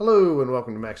Hello and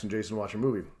welcome to Max and Jason Watch a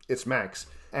Movie. It's Max,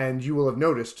 and you will have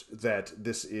noticed that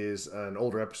this is an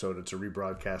older episode. It's a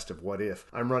rebroadcast of What If.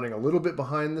 I'm running a little bit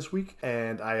behind this week,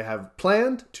 and I have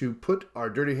planned to put our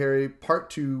Dirty Harry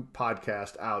Part 2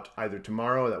 podcast out either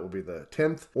tomorrow, that will be the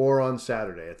 10th, or on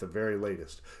Saturday at the very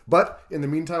latest. But in the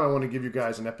meantime, I want to give you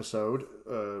guys an episode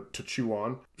to chew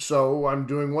on. So I'm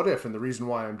doing What If, and the reason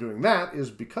why I'm doing that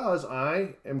is because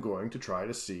I am going to try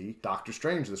to see Doctor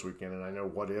Strange this weekend, and I know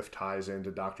What If ties into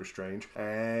Doctor Strange,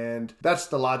 and that's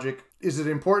the logic. Is it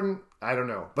important? I don't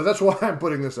know, but that's why I'm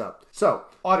putting this up. So,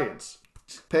 audience,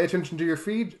 pay attention to your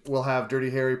feed. We'll have Dirty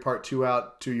Harry Part 2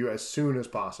 out to you as soon as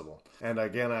possible. And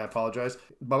again, I apologize.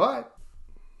 Bye-bye.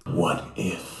 What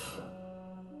if?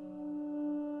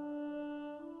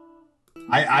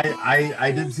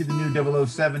 I did see the new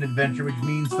 007 adventure, which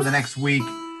means for the next week,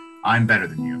 I'm better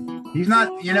than you. He's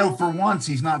not, for once,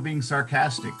 he's not being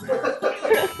sarcastic there.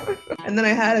 And then I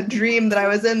had a dream that I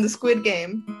was in the Squid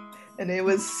Game, and it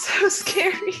was so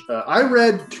scary. I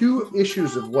read 2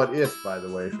 issues of What If, by the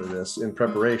way, for this in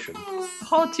preparation.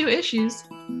 Whole 2 issues.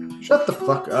 Shut the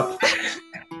fuck up.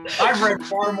 I've read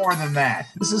far more than that.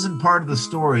 This isn't part of the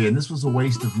story, and this was a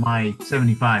waste of my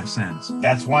 75 cents.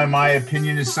 That's why my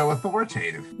opinion is so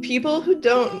authoritative. People who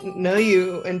don't know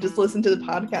you and just listen to the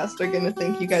podcast are going to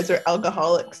think you guys are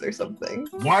alcoholics or something.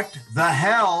 What the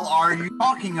hell are you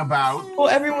talking about? Well,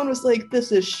 everyone was like,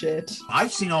 this is shit.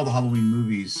 I've seen all the Halloween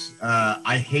movies.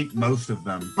 I hate most of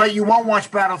them. But you won't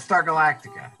watch Battlestar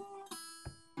Galactica.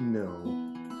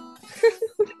 No.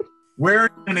 Where are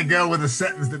you going to go with a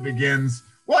sentence that begins...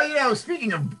 Well,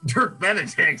 speaking of Dirk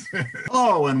Benedict.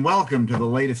 Hello, and welcome to the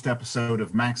latest episode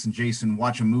of Max and Jason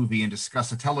Watch a Movie and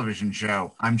Discuss a Television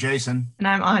Show. I'm Jason. And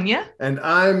I'm Anya. And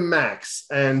I'm Max.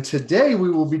 And today we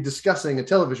will be discussing a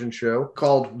television show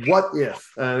called What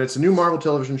If? And it's a new Marvel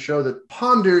television show that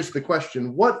ponders the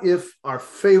question, what if our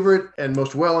favorite and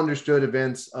most well-understood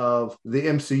events of the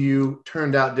MCU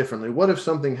turned out differently? What if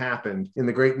something happened in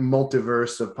the great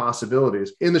multiverse of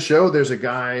possibilities? In the show, there's a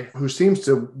guy who seems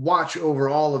to watch over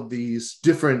all of these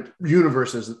different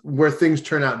universes where things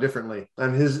turn out differently.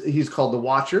 And he's called the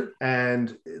Watcher,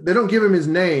 and they don't give him his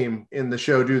name in the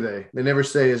show, do they? They never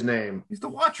say his name. He's the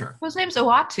Watcher. His name's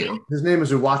Uatu. His name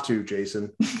is Uatu,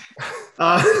 Jason.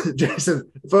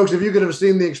 Jason, folks, if you could have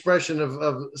seen the expression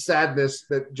of sadness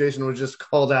that Jason was just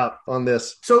called out on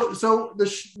this. So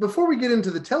before we get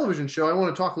into the television show, I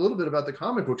want to talk a little bit about the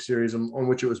comic book series on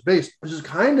which it was based. This is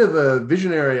kind of a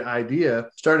visionary idea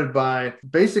started by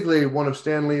basically one of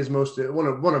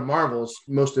Marvel's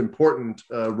most important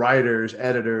writers,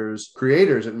 editors,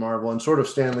 creators at Marvel, and sort of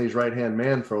Stan Lee's right-hand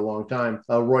man for a long time,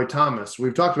 Roy Thomas.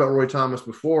 We've talked about Roy Thomas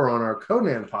before on our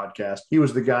Conan podcast. He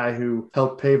was the guy who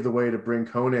helped pave the way to bring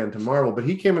Conan to Marvel, but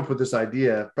he came up with this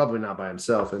idea, probably not by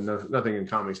himself, and nothing in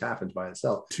comics happens by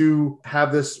itself, to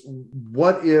have this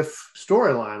what if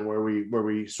storyline where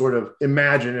we sort of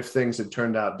imagine if things had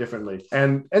turned out differently.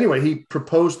 And anyway, he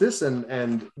proposed this,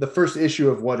 and the first issue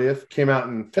of What If came out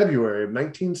in February of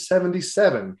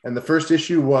 1977, and the first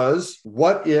issue was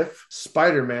what if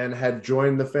Spider-Man had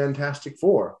joined the Fantastic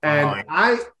Four. And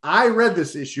I read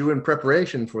this issue in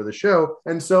preparation for the show,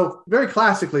 and so very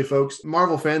classically, folks,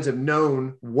 Marvel fans have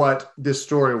known what this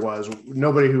story was.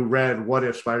 Nobody who read What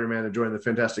If Spider-Man had joined the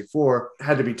Fantastic Four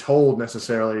had to be told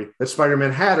necessarily that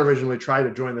Spider-Man had originally tried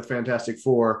to join the Fantastic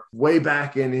Four way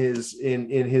back in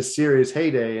his series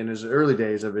heyday, in his early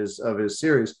days of his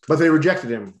series, but they rejected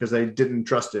him because they didn't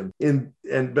trust him.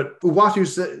 But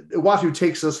Uatu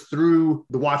takes us through,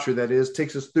 the Watcher that is,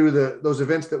 takes us through those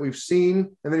events that we've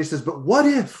seen, and then he says, but what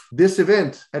if this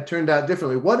event had turned out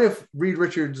differently? What if Reed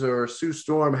Richards or Sue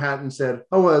Storm hadn't said,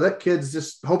 oh well, that kid's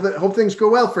just hope things go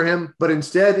well for him, but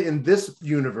instead in this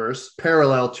universe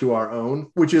parallel to our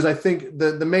own, which is I think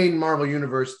the main Marvel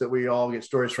universe that we all get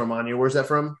stories from. Anya, where's that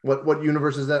from? What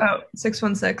universe is that? Oh,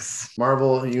 616.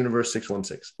 Marvel Universe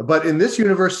 616. But in this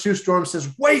universe, Sue Storm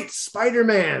says, wait,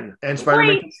 Spider-Man! And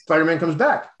Spider-Man comes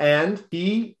back, and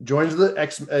he joins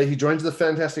the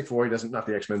Fantastic Four. He doesn't, not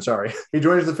the X-Men, sorry. He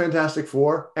joins the Fantastic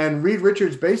Four, and Reed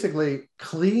Richards basically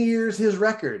clears his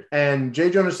record. And J.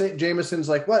 Jonah Jameson's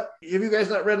like, what? Have you guys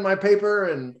not read my paper?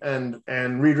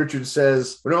 And Reed Richards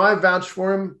says, well, no, I vouched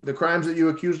for him. The crimes that you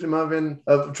accused him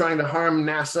of trying to harm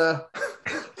NASA.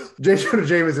 J. Jonah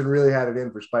Jameson really had it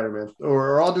in for Spider-Man.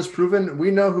 We're all disproven.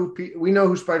 We know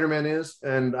who Spider-Man is,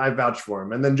 and I vouched for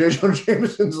him. And then J. Jonah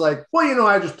Jameson's like, well,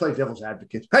 I just play devil's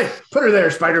advocate. Hey, put her there,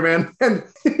 Spider-Man. And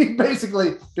he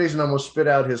basically, Jason almost spit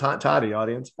out his hot toddy,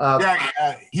 audience.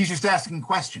 He's just asking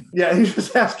questions. Yeah, he's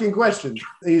just asking questions.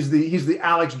 He's the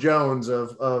Alex Jones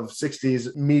of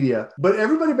 60s media. But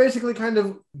everybody basically kind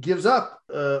of gives up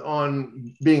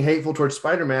on being hateful towards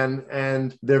Spider-Man,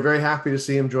 and they're very happy to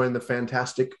see him join the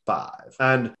Fantastic Five.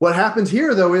 And what happens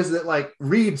here, though, is that like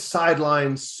Reed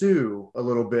sidelines Sue a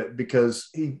little bit because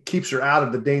he keeps her out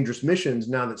of the dangerous missions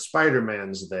now that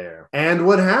Spider-Man's there. And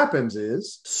what happens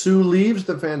is Sue leaves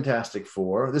the Fantastic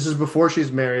Four. This is before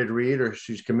she's married Reed, or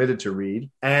she's committed to Reed,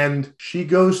 and she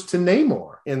goes to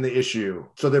Namor in the issue.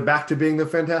 So they're back to being the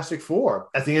Fantastic Four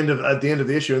at the end of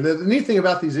the issue. And the neat thing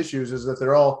about these issues is that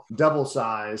they're all double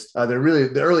sized.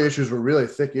 The early issues were really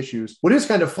thick issues. What is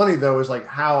kind of funny though is like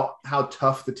how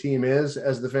tough the team is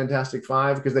as the Fantastic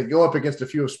Five, because they go up against a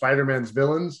few of Spider-Man's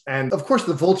villains, and of course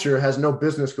the Vulture has no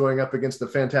business going up against the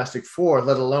Fantastic Four,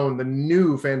 let alone the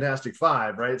new Fantastic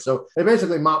Five, right? So they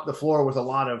basically mop the floor with a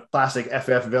lot of classic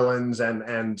FF villains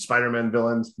and Spider-Man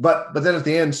villains. But then at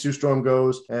the end, Sue Storm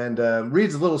goes, and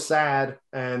Reed's a little sad,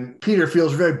 and Peter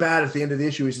feels very bad at the end of the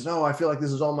issue. He says, "Oh, I feel like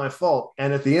this is all my fault."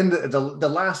 And at the end, the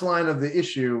last line of the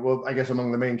issue, well, I guess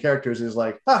among the main characters, is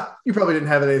like, you probably didn't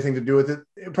have anything to do with it.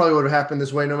 It probably would have happened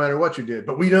this way no matter what you did.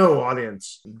 But we know,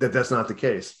 audience, that that's not the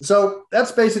case. So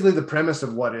that's basically the premise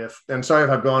of What If. I'm sorry if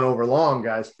I've gone over long,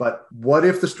 guys, but what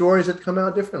if the stories had come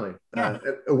out differently? Yeah.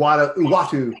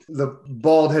 Uatu, the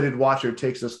bald-headed Watcher,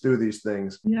 takes us through these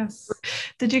things. Yes.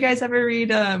 Did you guys ever read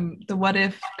the What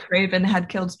If Kraven Had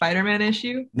Killed Spider-Man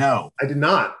issue? No. I did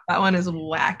not. That one is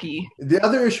wacky. The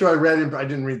other issue I read, I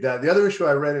didn't read that. The other issue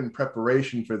I read in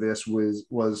preparation for this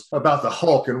was about the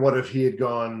Hulk and what if he had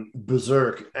gone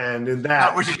berserk. And in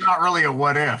that, Which is not really a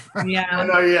what if. Yeah. I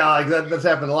know, yeah, like that's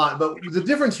happened a lot. But the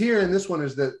difference here in this one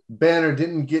is that Banner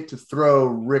didn't get to throw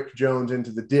Rick Jones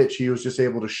into the ditch. He was just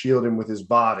able to shield him with his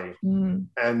body. Mm.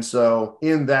 And so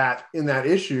in that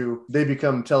issue, they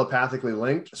become telepathically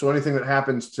linked. So anything that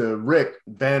happens to Rick,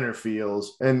 Banner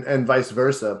feels, and vice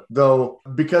versa. Though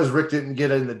because Rick didn't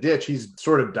get in the ditch, he's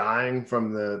sort of dying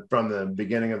from the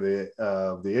beginning of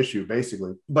the issue,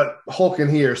 basically. But Hulk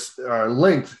and he are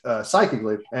linked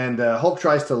psychically, and Hulk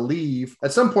tries to leave.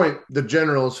 At some point, the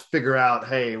generals figure out,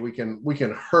 hey, we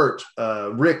can hurt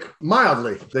Rick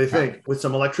mildly, they think, with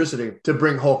some electricity to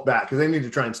bring Hulk back, because they need to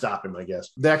try and stop him, I guess.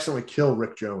 They accidentally kill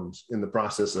Rick Jones in the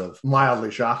process of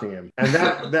mildly shocking him, and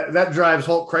that drives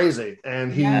Hulk crazy.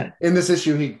 And in this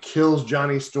issue, he kills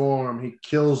Johnny Storm, he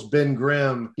kills Ben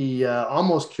Grimm, he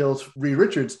almost kills Reed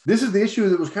Richards. This is the issue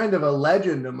that was kind of a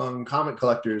legend among comic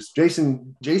collectors.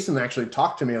 Jason actually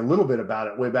talked to me a little bit about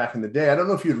it way back in the day. I don't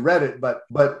know if you'd read it, but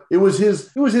it was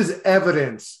his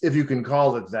evidence, if you can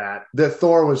call it that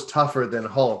Thor was tougher than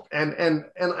Hulk. And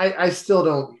I still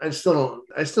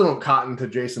don't cotton to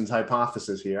Jason's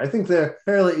hypothesis here. I think they're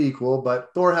fairly equal, but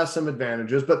Thor has some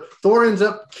advantages. But Thor ends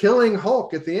up killing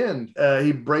Hulk at the end.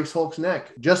 He breaks Hulk's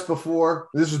neck just before.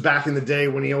 This was back in the day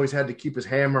when he always had to keep his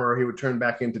hammer, or he would turn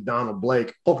back into Donald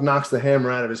Blake. Hulk knocks the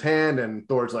hammer out of his hand, and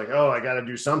Thor's like, "Oh, I got to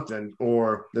do something,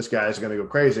 or this guy's going to go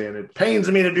crazy." And it pains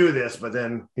me to do this, but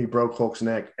then he broke Hulk's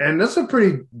neck, and that's a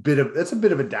bit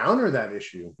of a downer, that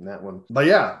issue, that one. But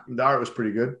yeah, the art was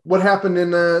pretty good. What happened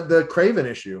in the Kraven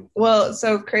issue? Well,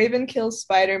 so Kraven kills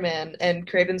Spider-Man, and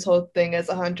Kraven's whole thing as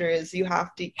a hunter is you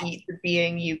have to eat the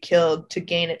being you killed to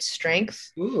gain its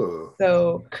strength. Ooh.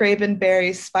 So Kraven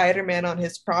buries Spider-Man on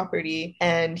his property,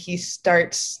 and he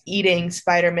starts eating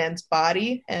Spider-Man's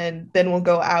body, and then will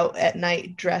go out at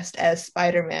night dressed as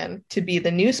Spider-Man to be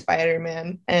the new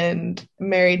Spider-Man. And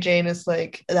Mary Jane is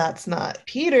like, "That's not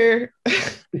Peter."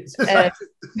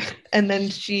 and then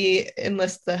she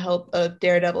enlists the help of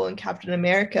Daredevil and Captain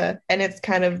America, and it's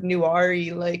kind of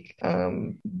noir-y, like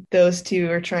those two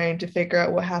are trying to figure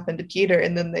out what happened to Peter,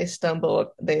 and then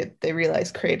they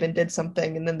realize Kraven did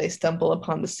something, and then they stumble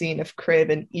upon the scene of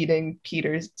Kraven eating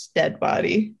Peter's dead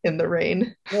body in the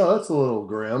rain. Oh, that's a little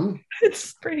grim.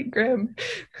 It's pretty grim.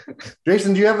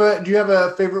 Jason, do you have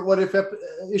a favorite What If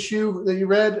issue that you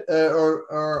read,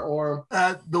 or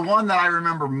the one that I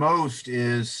remember most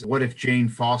is what if Jane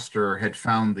Foster had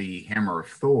found the hammer of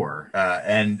Thor,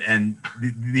 and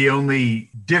the only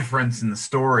difference in the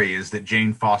story is that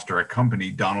Jane Foster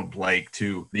accompanied Donald Blake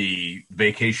to the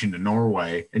vacation to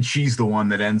Norway, and she's the one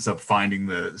that ends up finding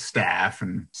the staff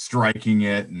and striking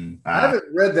it. And I haven't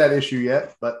read that issue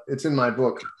yet, but it's in my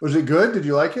book. Was it good? Did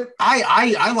you like it?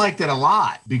 I liked it a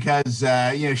lot because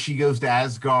she goes to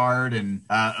Asgard, and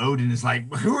Odin is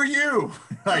like, "Who are you?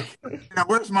 Like,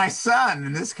 where's my son?"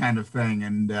 and this kind of thing.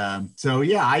 And so,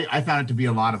 yeah, I found it to be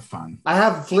a lot of fun. I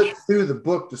have flipped through the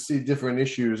book to see different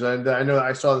issues, and I know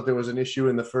I saw that there was an issue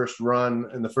in the first run,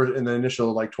 in the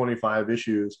initial like 25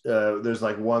 issues. There's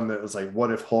like one that was like,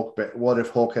 what if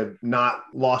Hulk had not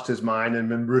lost his mind and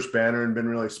been Bruce Banner and been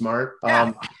really smart?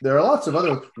 Yeah. There are lots of other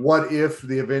ones. What if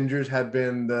the Avengers had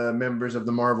been the members of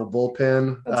the Marvel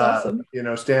bullpen? That's awesome.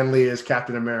 Stan Lee is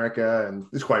Captain America, and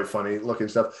it's quite funny looking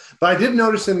stuff. But I did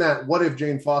notice in that, what if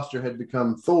Jane Foster had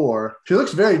become Thor? She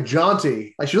looks very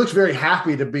jaunty. Like, she looks very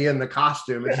happy to be in the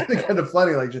costume. It's really kind of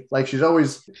funny. She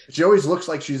always looks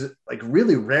like she's like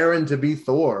really raring to be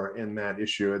Thor in that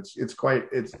issue.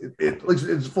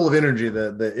 It's full of energy,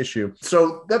 the issue.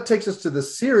 So that takes us to the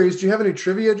series. Do you have any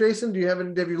trivia, Jason?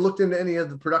 Have you looked into any of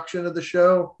the production of the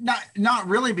show? Not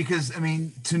really, because I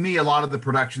mean, to me, a lot of the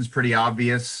production's pretty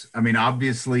obvious. I mean,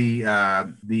 obviously,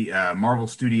 the Marvel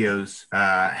Studios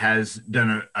has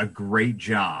done a great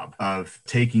job of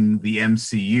taking the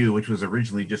MCU, which was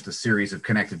originally just a series of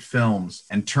connected films,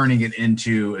 and turning it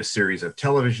into a series of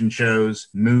television shows,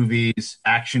 movies,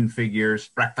 action figures,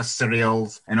 breakfast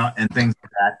cereals, and things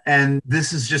like that. And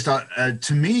this is just,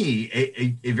 to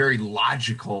me, a very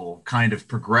logical kind of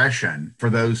progression for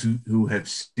those who have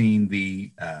seen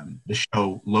the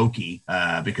show Loki,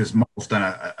 because Marvel's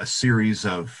done a series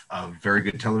of very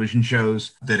good television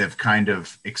shows that have kind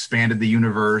of expanded the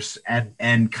universe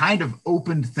and kind of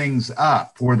opened things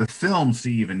up for the films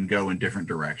to even go in different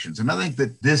directions. And I think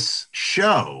that this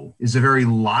show is a very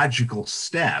logical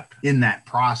step in that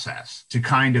process to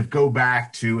kind of go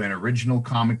back to an original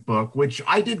comic book, which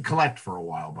I did collect for a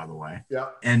while, by the way. Yeah.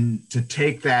 And to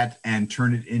take that and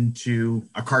turn it into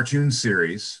a cartoon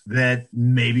series that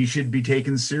maybe should be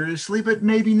taken seriously, but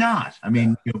maybe not. I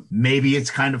mean, maybe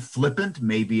it's kind of flippant.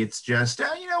 Maybe it's just,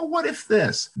 what if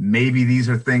this? Maybe these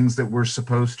are things that we're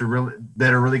supposed to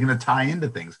that are really going to tie into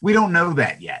things. We don't know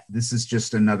that yet. This is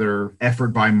just another effort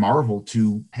by Marvel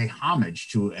to pay homage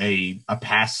to a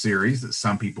past series that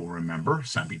some people remember,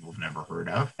 some people have never heard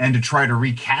of, and to try to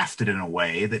recast it in a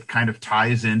way that kind of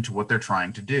ties into what they're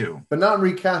trying to do. But not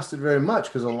recast it very much,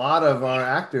 because a lot of our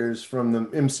actors from the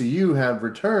MCU have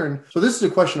returned. So this is a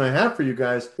question I have for you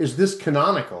guys. Is this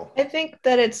canonical? I think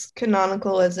that it's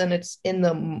canonical as in it's in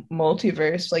the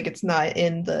multiverse. Like, it's not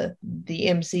in the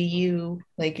MCU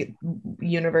like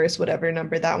universe, whatever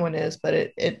number that one is, but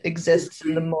it exists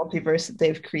in the multiverse that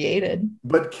they've created.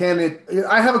 But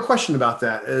I have a question about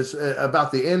that,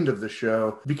 about the end of the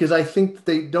show, because I think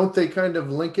they kind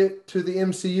of link it to the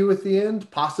MCU at the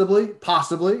end, possibly.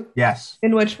 Yes.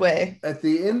 In which way? At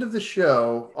the end of the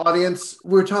show, audience,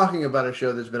 we're talking about a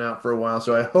show that's been out for a while,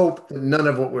 so I hope that none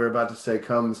of what we're about to say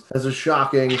comes as a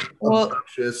shocking,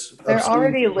 obnoxious. They're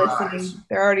already listening.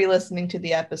 They're already listening to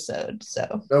the episode,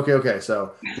 so. Okay.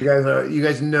 So you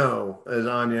guys know, as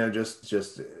Anya just.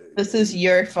 This is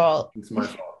your fault. It's my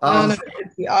fault. No,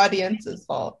 it's the audience's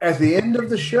fault. At the end of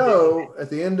the show,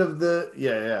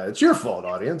 it's your fault,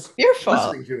 audience. Your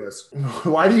fault. Listening to us.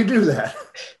 Why do you do that?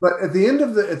 But at the end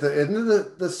of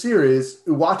the series,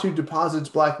 Uatu deposits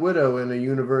Black Widow in a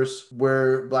universe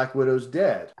where Black Widow's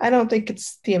dead. I don't think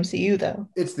it's the MCU though.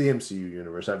 It's the MCU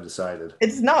universe. I've decided.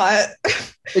 It's not.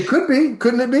 It could be,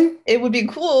 couldn't it be? It would be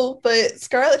cool, but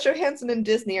Scarlett Johansson and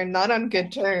Disney are not on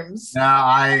good terms. No,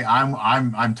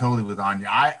 I'm totally with Anya.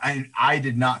 I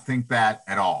did not think that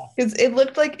at all. Because it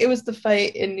looked like it was the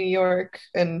fight in New York,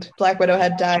 and Black Widow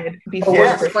had died before.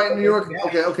 Oh, was the fight in New York?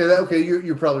 Okay.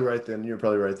 You're probably right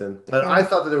then. But I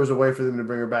thought that there was a way for them to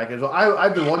bring her back as well.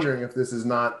 I've been wondering if this is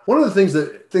not one of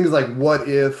the things like What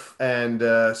If and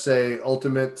say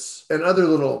Ultimates and other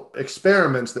little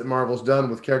experiments that Marvel's done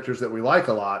with characters that we like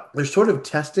a lot. There's sort of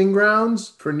testing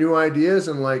grounds for new ideas,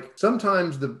 and like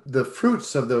sometimes the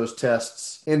fruits of those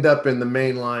tests end up in the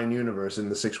mainline universe, in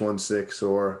the 616,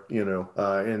 or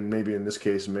in maybe in this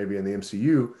case, maybe in the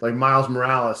MCU. Like Miles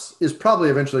Morales is probably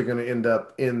eventually going to end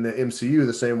up in the MCU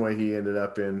the same way he ended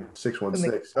up in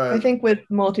 616. I think with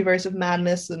Multiverse of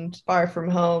Madness and Far From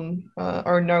Home,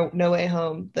 or No Way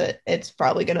Home, that it's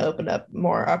probably going to open up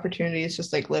more opportunities,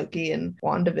 just like Loki and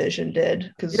WandaVision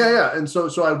did. And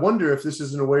so I wonder if this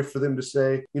isn't a way for them to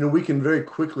say, we can very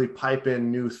quickly pipe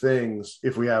in new things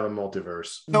if we have a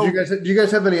multiverse. Do you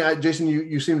guys have any? Jason,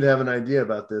 you seem to have an idea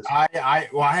about this.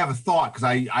 I have a thought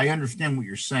because I understand what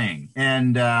you're saying.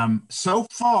 And so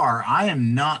far, I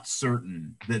am not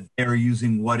certain that they're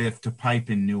using What If to pipe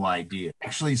in new ideas.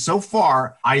 Actually, so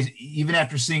far, even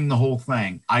after seeing the whole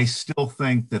thing, I still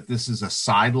think that this is a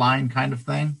sideline kind of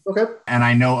thing. Okay. And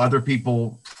I know other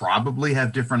people probably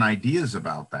have different ideas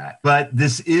about that. But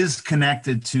this is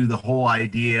connected to the whole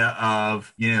idea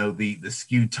of, the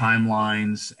skewed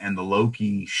timelines and the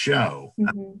Loki show.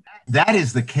 Mm-hmm. That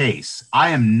is the case. I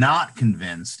am not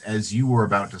convinced, as you were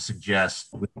about to suggest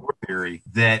with your theory,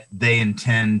 that they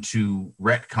intend to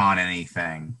retcon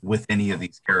anything with any of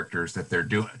these characters that they're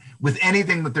doing, with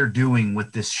anything that they're doing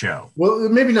with this show. Well,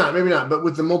 maybe not. But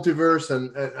with the multiverse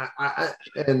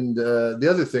and the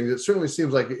other things, it certainly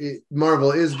seems like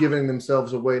Marvel is giving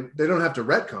themselves a way. They don't have to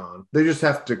retcon. They just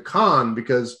have to con,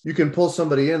 because you can pull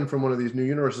somebody in from one of these new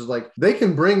universes. Like, they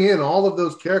can bring in all of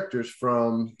those characters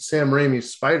from Sam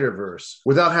Raimi's Spider-Verse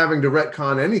without having to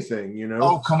retcon anything,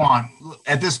 Oh, come on.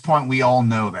 At this point, we all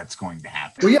know that's going to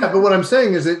happen. Well, yeah, but what I'm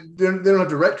saying is that they don't have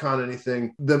to retcon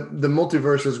anything. The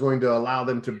multiverse is going to allow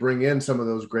them to bring in some of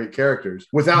those great characters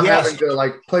without having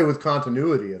to play with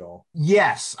continuity at all.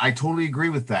 Yes, I totally agree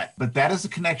with that. But that is a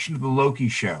connection to the Loki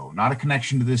show, not a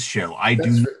connection to this show.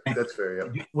 That's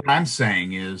fair. Yeah. What I'm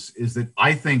saying is that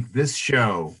I think this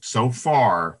show so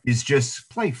far is just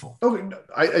playful. Okay,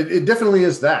 it definitely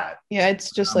is that. Yeah,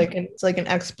 it's just it's like an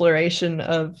exploration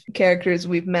of characters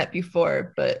we've met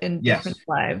before, but in different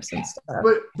lives and stuff.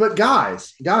 But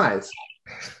guys,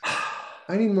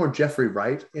 I need more Jeffrey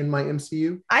Wright in my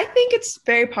MCU. I think it's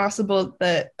very possible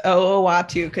that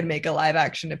Owatu could make a live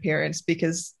action appearance,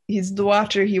 because he's the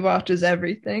Watcher. He watches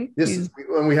everything. Yes,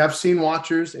 and we have seen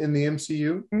Watchers in the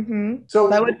MCU. Mm-hmm. So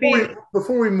that would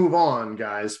before we move on,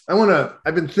 guys,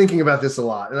 I've been thinking about this a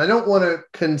lot, and I don't want to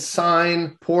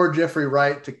consign poor Jeffrey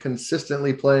Wright to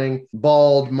consistently playing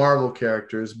bald Marvel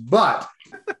characters, but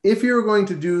if you were going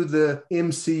to do the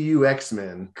MCU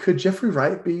X-Men, could Jeffrey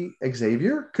Wright be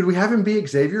Xavier? Could we have him be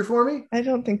Xavier for me? I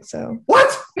don't think so.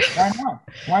 What?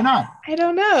 Why not? I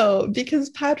don't know, because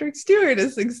Patrick Stewart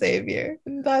is Xavier,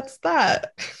 and that's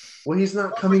that. Well, he's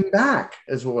not coming back,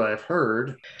 is what I've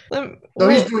heard.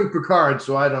 He's doing Picard,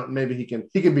 so I don't. Maybe he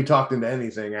can be talked into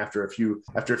anything after a few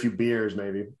beers,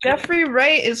 maybe. Jeffrey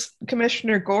Wright is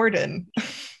Commissioner Gordon.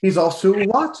 He's also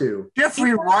Uatu.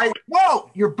 Jeffrey Wright.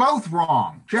 Whoa, you're both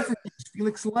wrong. Jeffrey is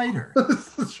Felix Leiter.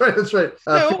 That's right. Felix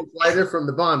Leiter from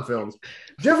the Bond films.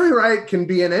 Jeffrey Wright can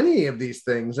be in any of these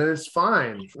things, and it's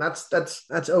fine. That's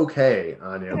okay,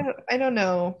 Anya. I don't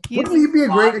know. Wouldn't he be a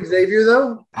great Xavier,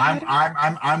 though?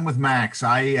 I'm with Max.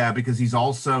 Because he's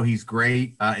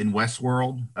great in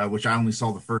Westworld, which I only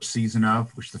saw the first season of,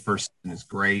 which the first season is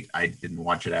great. I didn't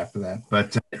watch it after that.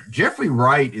 But Jeffrey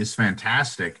Wright is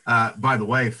fantastic. By the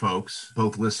way, folks,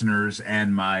 both listeners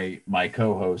and my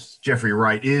co-host, Jeffrey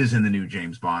Wright is in the new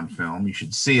James Bond film. You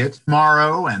should see it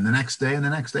tomorrow and the next day and the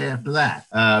next day after that.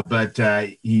 But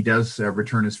he does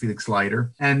return as Felix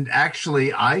Leiter. And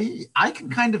actually, I can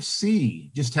kind of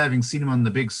see, just having seen him on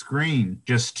the big screen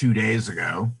just 2 days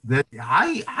ago, that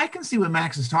I can see what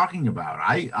Max is talking about.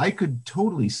 I could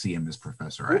totally see him as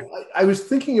Professor X. I was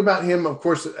thinking about him, of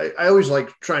course. I always like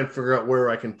try and figure out where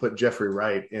I can put Jeffrey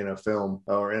Wright in a film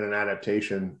or in an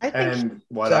adaptation.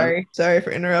 Sorry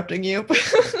for interrupting you.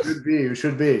 You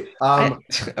should be. I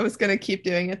was going to keep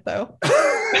doing it, though.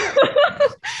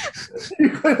 You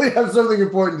clearly have something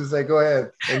important to say. Go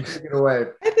ahead and take it away.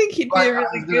 I think he'd be a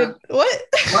really good...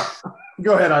 What?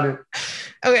 Go ahead, Anya.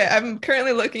 Okay, I'm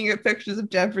currently looking at pictures of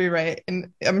Jeffrey Wright,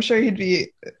 and I'm sure he'd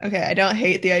be... Okay, I don't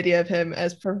hate the idea of him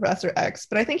as Professor X,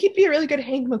 but I think he'd be a really good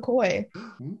Hank McCoy.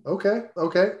 Okay.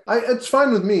 It's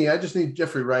fine with me. I just need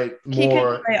Jeffrey Wright more. He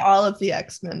can play all of the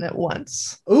X-Men at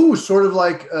once. Oh, sort of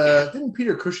like... didn't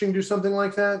Peter Cushing do something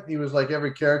like that? He was like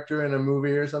every character in a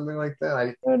movie or something like that?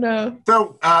 I don't know.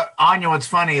 So, Anya, what's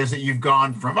funny is that you've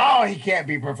gone from, he can't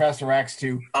be Professor X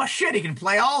to, shit, he can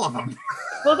play all of them.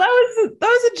 Well, that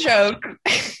was a joke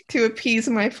to appease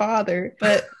my father,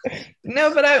 but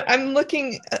no. But I'm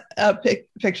looking at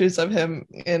pictures of him,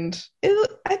 and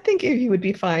I think he would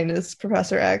be fine as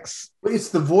Professor X. It's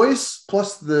the voice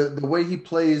plus the way he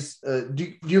plays.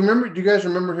 Do you guys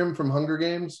remember him from Hunger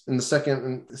Games in the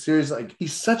second series? Like,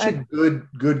 he's such a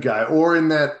good guy. Or in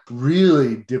that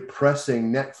really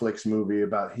depressing Netflix movie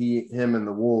about him and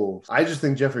the wolves. I just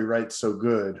think Jeffrey Wright's so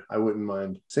good. I wouldn't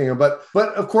mind seeing him. But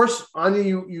of course, Anya,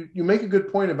 you make a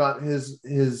good point about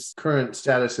his current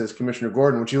status as Commissioner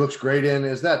Gordon, which he looks great great in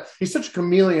is that he's such a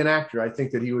chameleon actor. I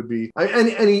think that he would be,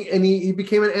 he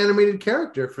became an animated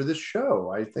character for this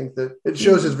show. I think that it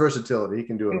shows his versatility. He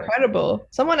can do it. Incredible.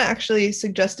 Someone actually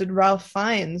suggested Ralph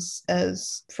Fiennes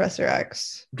as Professor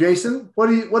X. Jason,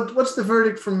 what's the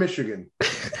verdict from Michigan?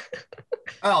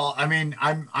 Well, I mean,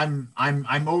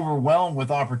 I'm overwhelmed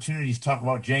with opportunities to talk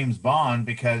about James Bond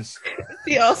because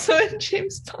he also in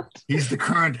James Bond. He's the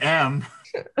current M,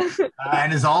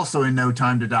 and is also in No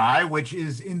Time to Die, which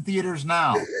is in theaters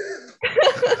now.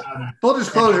 Full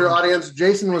disclosure, audience: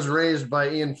 Jason was raised by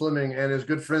Ian Fleming and is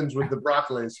good friends with the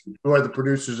Broccoli's, who are the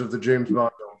producers of the James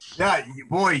Bond film. Yeah,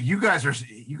 boy, you guys are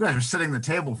setting the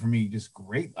table for me just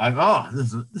great.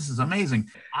 This is amazing.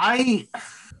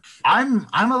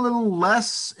 I'm a little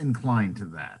less inclined to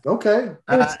that. Okay.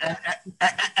 And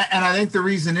I think the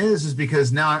reason is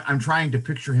because now I'm trying to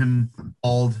picture him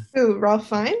bald. Who, Ralph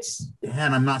Fiennes? Yeah,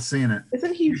 and I'm not seeing it.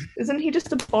 Isn't he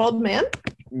just a bald man?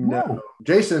 No.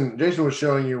 Jason was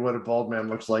showing you what a bald man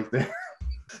looks like there.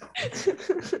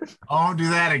 I won't do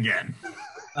that again.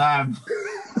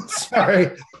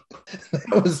 Sorry.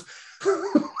 That was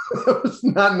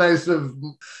not nice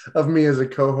of me as a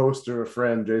co-host or a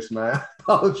friend, Jason. I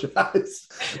apologize.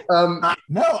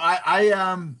 No,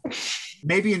 I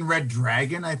maybe in Red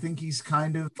Dragon, I think he's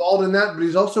kind of bald in that, but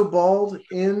he's also bald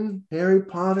in Harry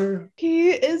Potter. He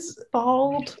is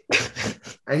bald.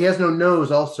 And he has no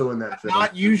nose also in that film.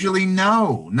 Not usually,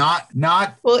 no.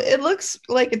 Not. Well, it looks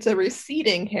like it's a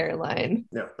receding hairline.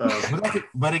 Yeah.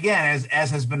 But again,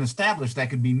 as has been established, that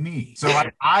could be me. So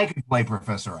I could play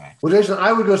Professor X. Well, Jason,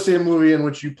 I would go see a movie in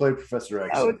which you play Professor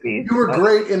X. That would be. You were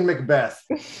great in Macbeth.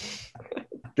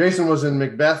 Jason was in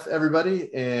Macbeth, everybody,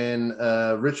 in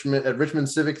Richmond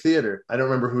Civic Theater. I don't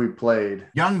remember who he played.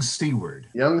 Young Seward.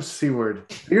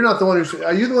 You're not the one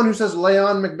are you the one who says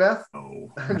Leon Macbeth?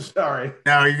 No. I'm sorry.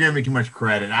 No, you're giving me too much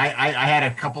credit. I had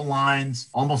a couple lines,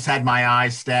 almost had my eye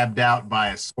stabbed out by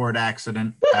a sword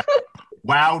accident.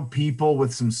 Wowed people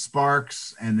with some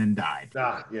sparks and then died.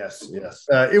 Yes.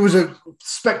 It was a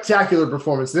spectacular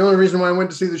performance. The only reason why I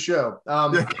went to see the show.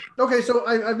 Okay, so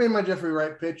I've made my Jeffrey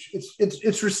Wright pitch.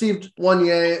 It's received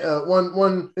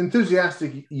one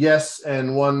enthusiastic yes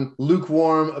and one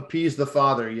lukewarm appease the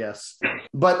father yes.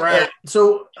 But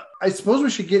so I suppose we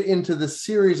should get into the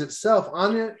series itself.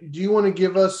 Anya, do you want to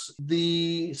give us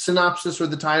the synopsis or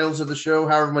the titles of the show,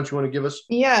 however much you want to give us?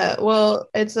 Yeah, well,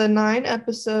 it's a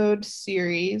 9-episode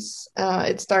series.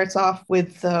 It starts off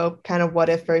with the kind of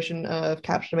what-if version of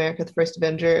Captain America, the First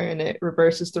Avenger, and it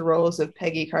reverses the roles of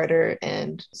Peggy Carter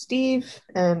and Steve.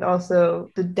 And also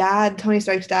the dad, Tony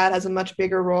Stark's dad, has a much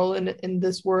bigger role in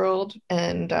this world.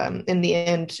 And in the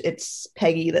end, it's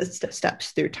Peggy that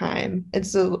steps through time.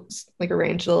 It's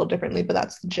arranged a little differently, but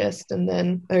that's the gist. And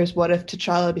then there's what if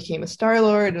T'Challa became a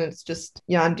Star-Lord, and it's just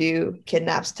Yondu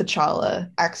kidnaps T'Challa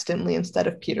accidentally instead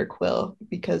of Peter Quill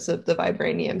because of the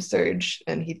vibranium surge,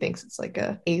 and he thinks it's like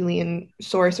a alien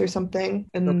source or something.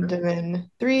 And then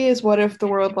 3 is what if the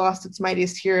world lost its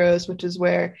mightiest heroes, which is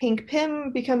where Hank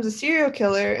Pym becomes a serial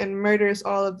killer and murders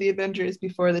all of the Avengers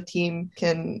before the team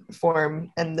can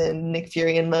form, and then Nick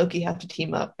Fury and Loki have to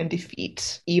team up and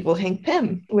defeat evil Hank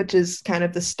Pym, which is kind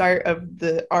of the start of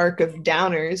the arc of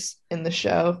downers in the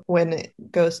show, when it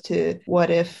goes to what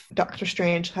if Doctor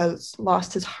Strange has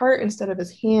lost his heart instead of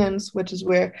his hands, which is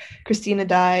where Christina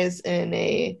dies in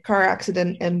a car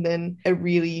accident, and then a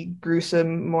really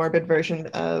gruesome, morbid version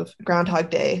of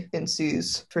Groundhog Day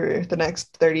ensues for the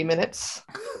next 30 minutes.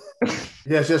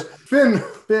 Yes. Finn,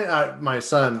 my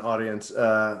son, audience,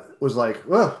 was like,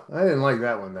 well, I didn't like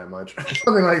that one that much.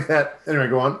 Something like that. Anyway,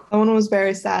 go on. That one was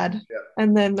very sad. Yeah.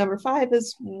 And then number 5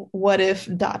 is what if ...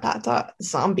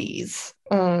 zombies.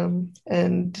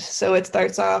 And so it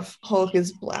starts off, Hulk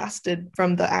is blasted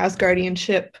from the Asgardian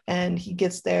ship, and he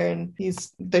gets there, and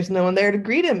there's no one there to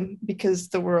greet him because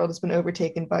the world has been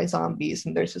overtaken by zombies,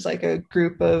 and there's just like a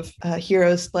group of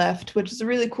heroes left, which is a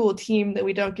really cool team that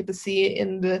we don't get to see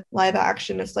in the live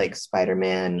action. It's like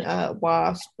Spider-Man,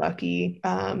 Wasp, Bucky,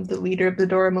 the leader of the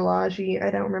Dora Milaje,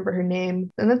 I don't remember her name,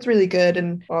 and that's really good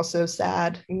and also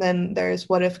sad. And then there's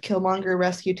what if Killmonger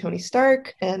rescued Tony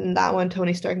Stark, and that one,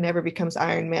 Tony Stark never becomes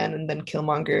Iron Man, and then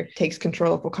Killmonger takes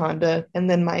control of Wakanda. And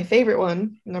then my favorite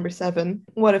one, number 7,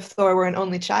 what if Thor were an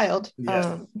only child?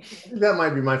 Yes. That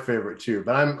might be my favorite too,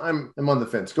 but I'm on the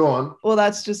fence. Go on. Well,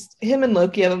 that's just him and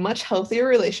Loki have a much healthier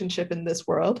relationship in this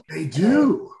world. They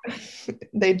do.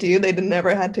 They do. They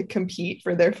never had to compete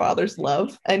for their father's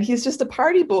love. And he's just a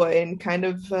party boy and kind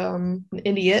of an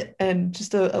idiot and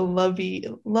just a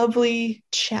lovely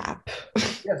chap.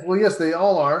 Yes, well, yes, they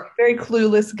all are. Very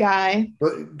clueless guy.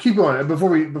 But keep going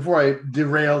before I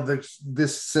derail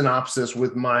this synopsis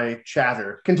with my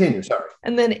chatter. Continue. Sorry.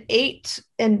 And then 8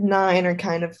 and 9 are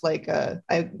kind of like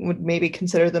I would maybe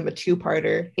consider them a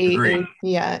two-parter.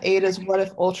 8 is What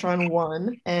If Ultron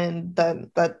won, and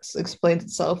that explains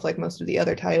itself like most of the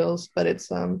other titles. But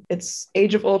it's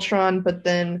Age of Ultron, but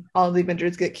then all the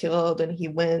Avengers get killed, and he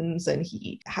wins, and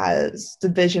he has the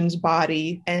Vision's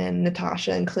body, and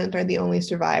Natasha and Clint are the only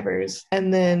survivors.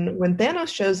 And then when Thanos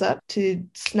shows up to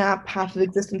snap half of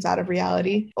existence out of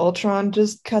reality, Ultron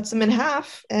just cuts him in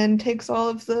half and takes all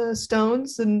of the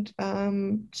stones and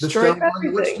destroys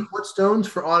everything. What stones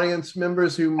for audience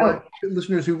members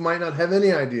listeners who might not have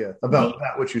any idea about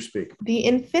that which you speak? The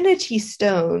Infinity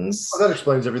Stones. Oh, that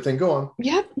explains everything. Go on.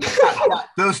 Yep.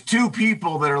 Those two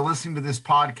people that are listening to this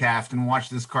podcast and watch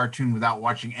this cartoon without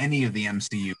watching any of the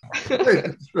MCU.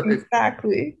 Right.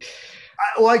 Exactly.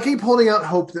 I keep holding out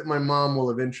hope that my mom will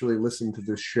eventually listen to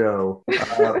this show,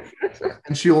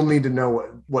 and she will need to know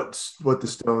what the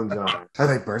stones are. Are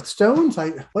they birthstones?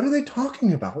 What are they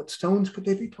talking about? What stones could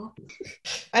they be talking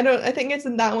about? I think it's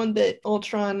in that one that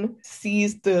Ultron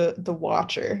sees the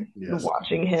Watcher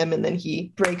watching him, and then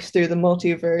he breaks through the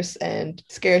multiverse and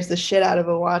scares the shit out of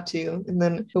Uatu, and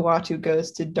then Uatu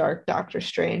goes to Dark Doctor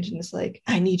Strange and is like,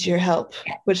 "I need your help,"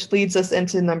 which leads us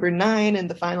into number 9 in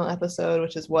the final episode,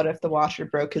 which is What If the Watcher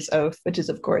broke his oath, which is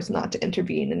of course not to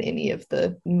intervene in any of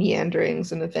the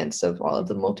meanderings and events of all of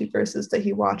the multiverses that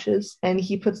he watches. And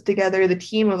he puts together the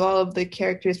team of all of the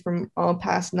characters from all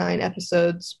past 9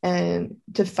 episodes and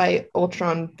to fight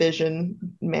Ultron, Vision,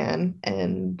 Man,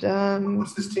 and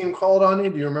what's this team called, Ani?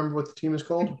 Do you remember what the team is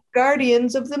called?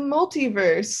 Guardians of the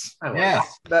Multiverse. I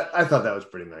thought that was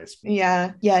pretty nice.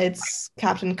 Yeah, it's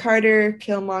Captain Carter,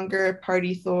 Killmonger,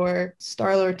 Party Thor,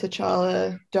 Star-Lord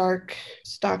T'Challa, Dark,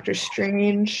 Doctor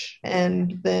Strange,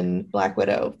 and then Black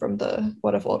Widow from the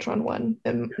What If Ultron one.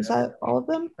 Is that all of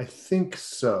them? I think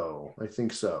so.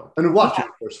 And Watcher,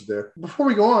 of course, is there. Before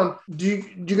we go on, do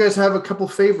you guys have a couple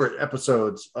favorite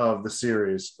episodes of the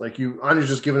series? Like Anya's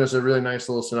just given us a really nice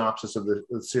little synopsis of the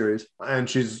series, and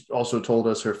she's also told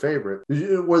us her favorite.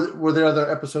 Were there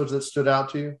other episodes that stood out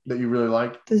to you that you really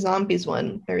liked? The zombies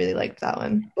one. I really liked that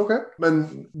one. Okay.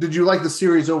 And did you like the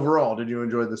series overall? Did you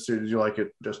enjoy the series? Did you like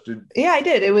it? Yeah, I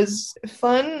did. It was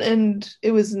fun, and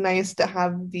it was nice to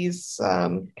have these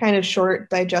kind of short,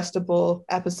 digestible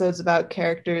episodes about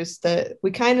characters that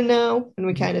we kind of know and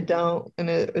we kind of don't, and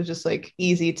it was just like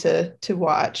easy to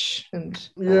watch. And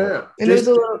yeah, and it was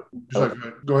a little.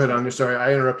 Go ahead, Anya. Sorry,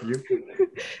 I interrupted you.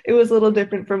 It was a little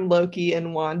different from Loki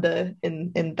and Wanda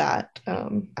in that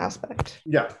aspect.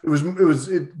 Yeah,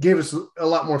 it gave us a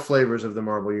lot more flavors of the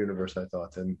Marvel universe, I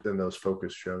thought, than those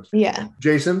focus shows. Yeah.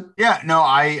 Jason? Yeah, no,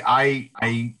 I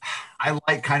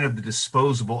like kind of the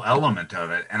disposable element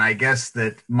of it. And I guess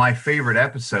that my favorite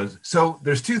episodes, so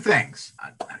there's two things.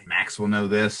 Max will know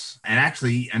this. And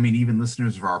actually, I mean, even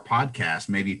listeners of our podcast,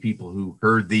 maybe people who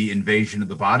heard the Invasion of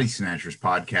the Body Snatchers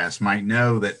podcast might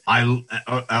know that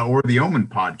or the Omen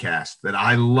podcast, that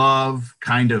I love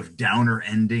kind of downer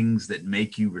endings that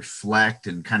make you reflect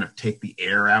and kind of take the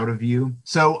air out of you.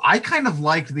 So I kind of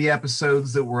liked the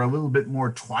episodes that were a little bit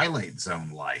more Twilight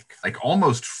Zone-like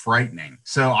almost frightening.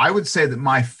 So I would say that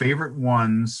my favorite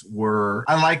ones were,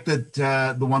 I like that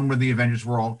the one where the Avengers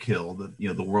were all killed, that,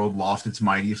 the world lost its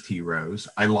mightiest heroes.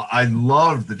 I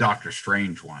loved the Doctor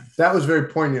Strange one. That was very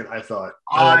poignant, I thought.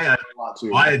 I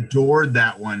adored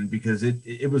that one because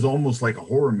it was almost like a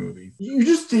horror movie. You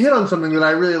just hit on something that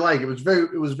I really like. It was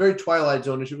very Twilight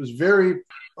Zone-ish. It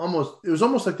was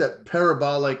almost like that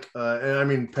parabolic, and I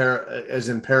mean as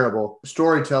in parable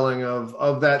storytelling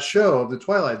of that show, of the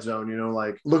Twilight Zone.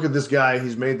 Like, look at this guy,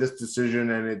 he's made this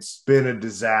decision and it's been a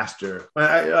disaster.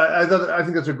 I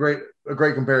think that's a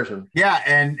great comparison. Yeah,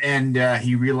 and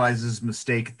he realizes his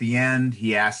mistake at the end.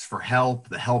 He asks for help.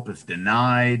 The help is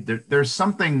denied. There's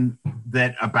something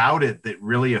about it that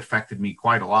really affected me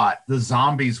quite a lot. The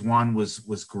zombies one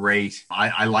was great.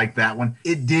 I like that one.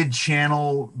 It did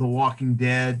channel The Walking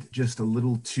Dead just a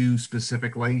little too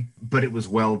specifically, but it was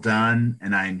well done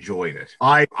and I enjoyed it.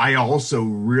 I also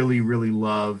really, really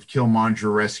loved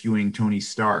Killmonger rescuing Tony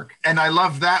Stark. And I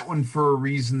love that one for a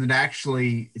reason that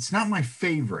actually, it's not my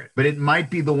favorite, but it might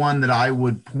be the one that I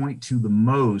would point to the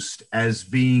most as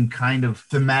being kind of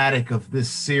thematic of this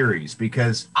series,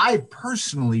 because I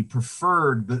personally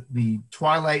preferred the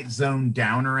Twilight Zone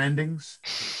downer endings.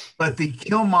 But the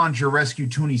Killmonger Rescue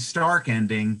Tony Stark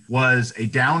ending was a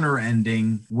downer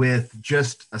ending with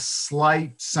just a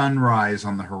slight sunrise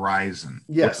on the horizon.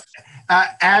 Yes.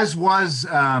 As was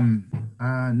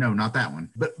no, not that one.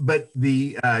 But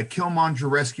the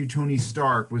Killmonger Rescue Tony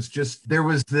Stark was just, there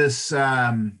was this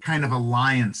kind of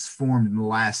alliance formed in the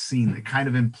last scene that kind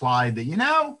of implied that, you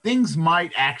know, things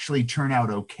might actually turn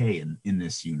out okay in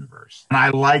this universe. And I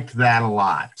liked that a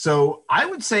lot. So I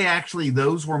would say actually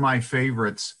those were my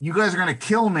favorites. You guys are going to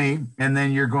kill me, and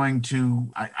then you're going to,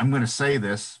 I'm going to say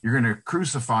this, you're going to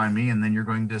crucify me, and then you're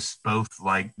going to both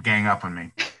like gang up on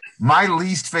me. My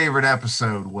least favorite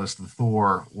episode was the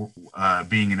Thor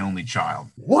being an only child.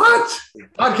 What?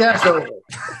 Podcast over.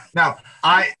 Now,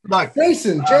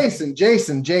 Jason.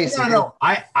 No.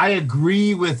 I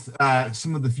agree with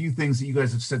some of the few things that you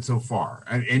guys have said so far,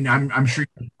 and I'm sure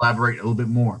you can elaborate a little bit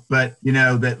more. But you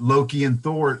know that Loki and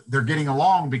Thor, they're getting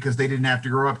along because they didn't have to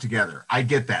grow up together. I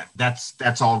get that.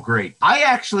 That's all great. I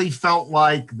actually felt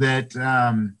like that,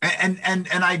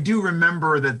 and I do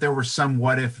remember that there were some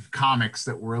what if comics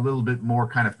that were a little bit more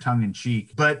kind of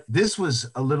tongue-in-cheek, but this was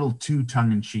a little too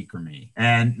tongue-in-cheek for me.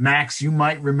 And Max, you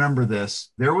might remember this.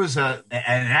 There was and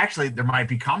actually there might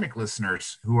be comic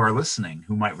listeners who are listening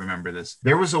who might remember this.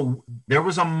 There was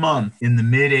a month in the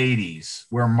mid 80s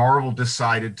where Marvel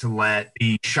decided to let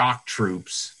the shock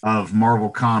troops of Marvel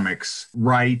Comics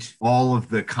write all of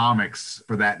the comics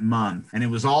for that month. And it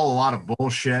was all a lot of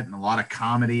bullshit and a lot of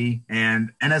comedy.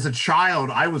 And as a child,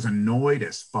 I was annoyed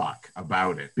as fuck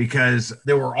about it because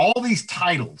there were all these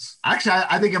titles. Actually,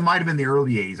 I think it might have been the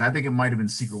early 80s. I think it might have been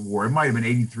Secret War. It might have been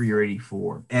 83 or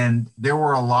 84. And there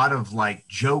were a lot of like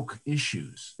joke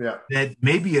issues that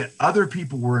maybe other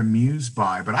people were amused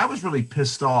by, but I was really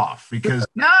pissed off because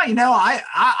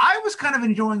I was kind of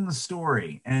enjoying the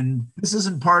story, and this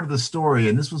isn't part of the story,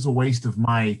 and this was a waste of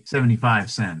my 75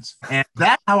 cents. And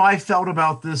that's how I felt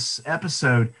about this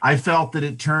episode. I felt that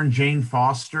it turned Jane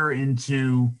Foster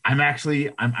into, I'm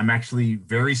actually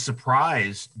very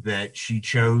surprised that she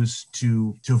chose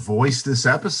to voice this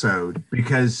episode,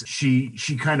 because she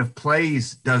kind of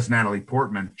does Natalie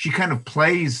Portman. She kind of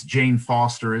plays Jane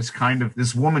Foster as kind of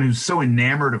this woman who's so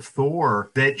enamored of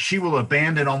Thor that she will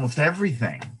abandon almost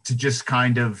everything to just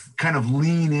kind of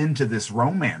lean into this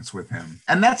romance with him.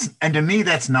 And to me,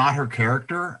 that's not her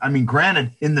character. I mean,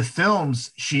 granted, in the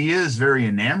films, she is very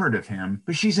enamored of him,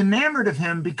 but she's enamored of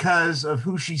him because of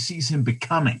who she sees him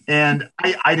becoming. And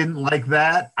I didn't like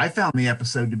that. I found the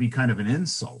episode to be kind of an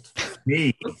insult to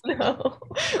me. No.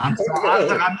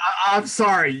 I'm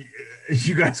sorry.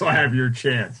 You guys will have your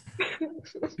chance.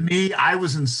 Me, I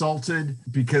was insulted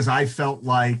because I felt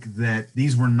like that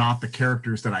these were not the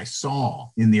characters that I saw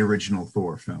in the original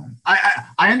Thor film.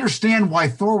 I understand why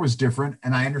Thor was different,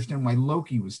 and I understand why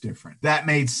Loki was different. That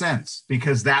made sense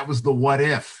because that was the what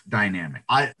if dynamic.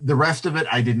 The rest of it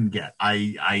I didn't get.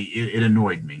 It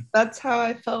annoyed me. That's how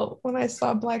I felt when I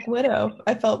saw Black Widow.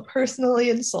 I felt personally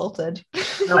insulted.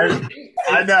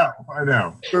 I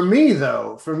know. For me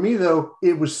though,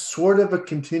 it was sort of a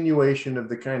continuation of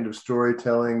the kind of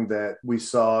storytelling that we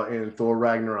saw in Thor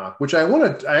Ragnarok, which I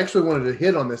actually wanted to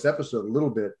hit on this episode a little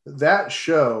bit. That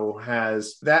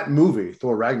movie,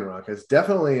 Thor Ragnarok, has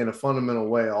definitely in a fundamental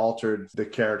way altered the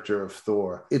character of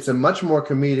Thor. It's a much more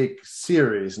comedic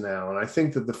series now, and I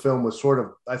think that the film was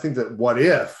the What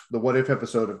If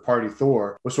episode of Party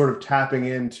Thor was sort of tapping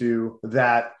into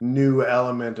that new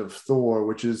element of Thor,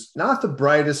 which is not the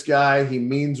brightest guy. He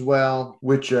means well,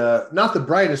 which not the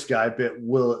brightest guy bit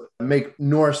will make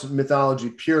Norse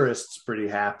mythology purists pretty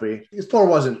happy. Thor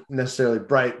wasn't necessarily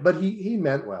bright, but he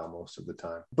meant well most of the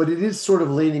time. But it is sort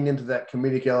of leaning into that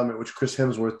comedic element, which Chris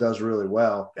Hemsworth does really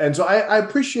well. And so I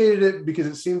appreciated it because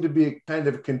it seemed to be a kind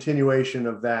of a continuation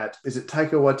of that. Is it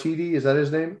Taika Waititi? Is that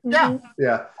his name? Yeah.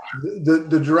 Yeah.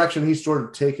 The direction he's sort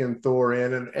of taken Thor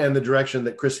in, and the direction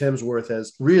that Chris Hemsworth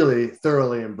has really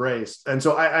thoroughly embraced. And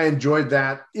so I enjoyed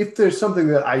that. If there's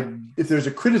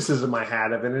a criticism I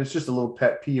had of it, and it's just a little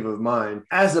pet peeve of mine,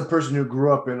 as a person who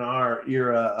grew up in our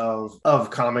era of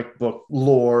comic book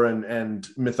lore and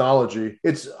mythology,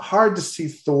 it's hard to see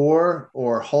Thor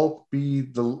or Hulk be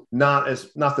not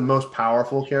the most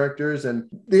powerful characters. And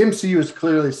the MCU has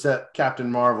clearly set Captain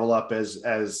Marvel up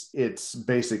as its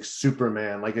basic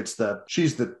Superman. Like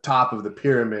she's the top of the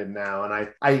pyramid now. And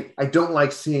I don't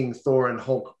like seeing Thor and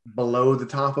Hulk below the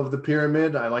top of the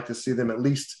pyramid. I like to see them at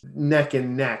least neck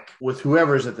and neck with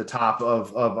whoever's at the top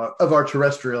of our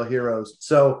terrestrial real heroes.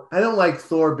 So I don't like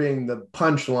Thor being the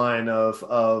punchline of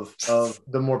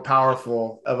the more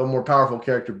powerful of a more powerful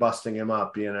character busting him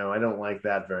up. You know, I don't like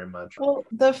that very much. Well,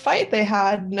 the fight they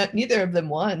had, neither of them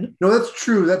won. No, that's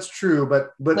true. That's true.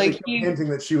 But Like, they kept hinting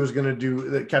that she was going to do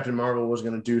that. Captain Marvel was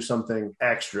going to do something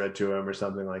extra to him or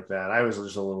something like that. I was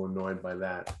just a little annoyed by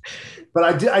that. But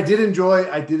I did enjoy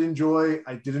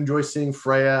seeing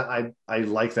Freya. I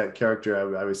like that character.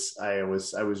 I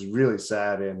was really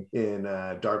sad in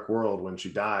Dark World when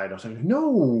she died. I was like,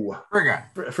 no,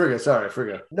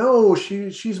 Frigga. No,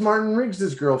 she's Martin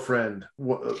Riggs' girlfriend,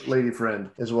 lady friend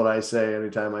is what I say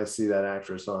anytime I see that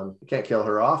actress on. You can't kill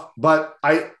her off. But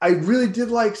I really did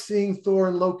like seeing Thor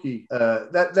and Loki.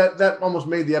 That almost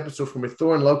made the episode for me.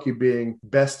 Thor and Loki being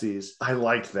besties. I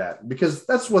liked that because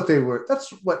that's what they were.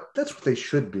 That's what they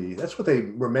should be. That's what they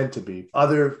were meant to be.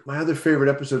 My other favorite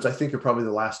episodes, I think, are probably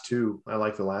the last two. I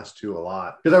like the last two a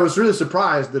lot because I was really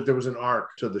surprised that there was an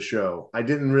arc to the show. I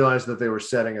didn't realize that they were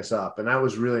setting us up, and that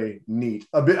was really neat.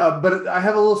 But I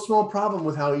have a little small problem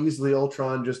with how easily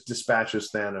Ultron just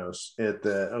dispatches Thanos.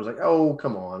 I was like, oh,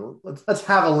 come on, let's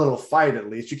have a little fight at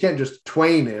least. You can't just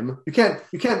twain him. You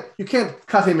can't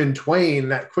cut him in twain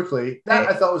that quickly. That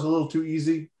I thought was a little too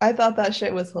easy. I thought that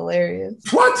shit was hilarious.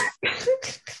 What?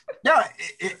 No,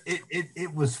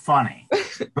 it was funny,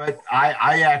 but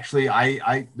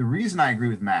the reason I agree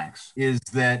with Max is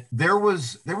that there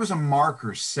was a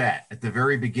marker set at the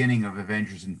very beginning of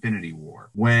Avengers Infinity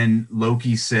War when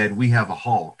Loki said, we have a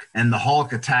Hulk, and the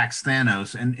Hulk attacks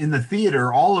Thanos, and in the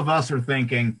theater, all of us are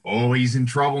thinking, oh, he's in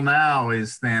trouble now,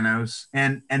 is Thanos,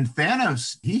 and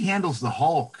Thanos, he handles the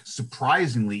Hulk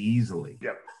surprisingly easily.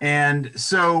 Yep. And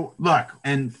so, look,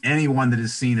 and anyone that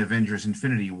has seen Avengers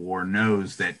Infinity War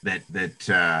knows that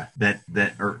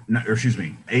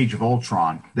Age of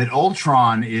Ultron, that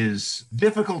Ultron is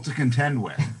difficult to contend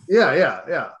with.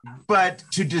 Yeah. But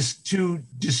to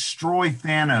destroy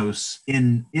Thanos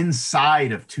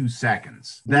inside of 2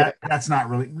 seconds, that's not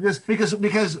really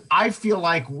because I feel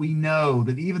like we know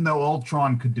that even though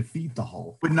Ultron could defeat the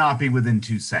Hulk, would not be within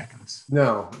 2 seconds.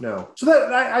 No. So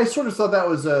that I sort of thought that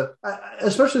was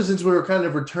especially since we were kind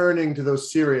of returning to those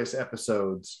serious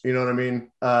episodes. You know what I mean?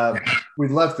 We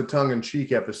left the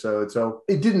tongue-in-cheek episode, so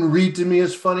it didn't read to me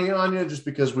as funny, Anya, just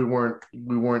because we weren't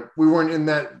in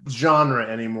that genre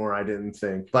anymore. I didn't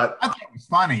think, but I thought it was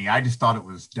funny. I just thought it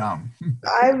was dumb.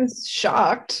 I was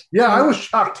shocked. Yeah, I was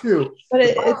shocked too. But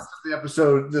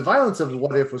the violence of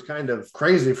What If was kind of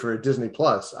crazy for a Disney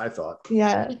Plus, I thought.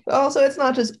 Yeah. Also, it's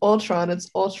not just Ultron; it's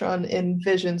Ultron in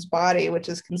Vision's body, which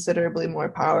is considerably more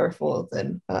powerful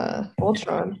than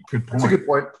Ultron. Good point. That's a good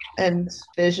point. And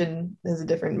Vision has a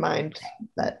different mind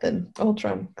than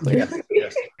Ultron, clearly.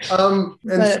 Yes.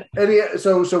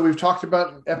 So we've talked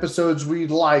about episodes we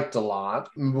liked a lot.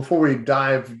 Before we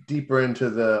dive deeper into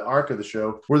the arc of the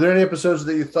show, were there any episodes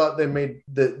that you thought they made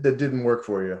that didn't work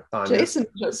for you, Anya? Jason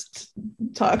just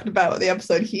talked about the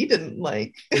episode he didn't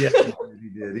like. Yeah, he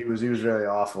did. He was very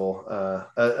awful.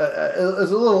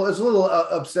 It's a little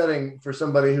upsetting for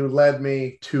somebody who led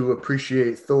me to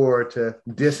appreciate Thor to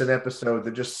diss an episode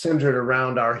that just centered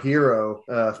around our hero,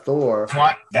 Thor.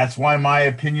 That's why my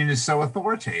opinion is so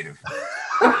authoritative.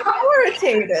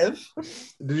 Authoritative.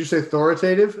 Did you say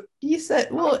authoritative? He said,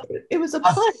 well, it was a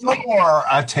pun.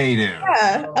 Authoritative.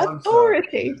 Yeah,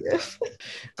 authoritative.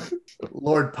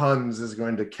 Lord Puns is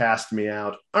going to cast me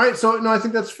out. All right, so no, I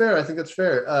think that's fair.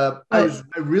 I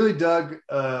really dug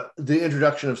the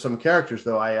introduction of some characters,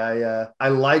 though. I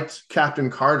liked Captain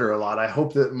Carter a lot. I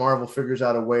hope that Marvel figures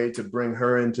out a way to bring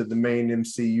her into the main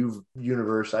MCU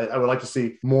universe. I would like to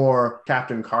see more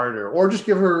Captain Carter, or just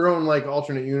give her own like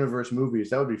alternate universe movies.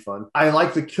 That would be fun. I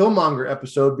like the Killmonger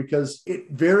episode because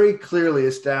it very clearly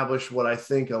established what I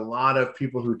think a lot of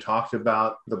people who talked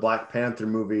about the Black Panther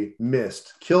movie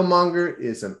missed. Killmonger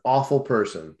is an awful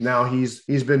person. Now he's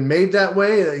been made that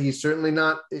way. He's certainly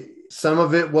not. Some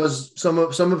of it was some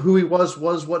of who he was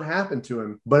what happened to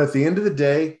him. But at the end of the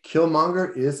day,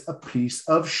 Killmonger is a piece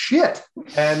of shit.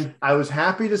 And I was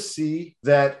happy to see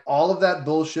that all of that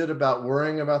bullshit about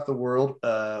worrying about the world,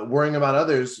 worrying about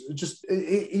others,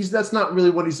 that's not really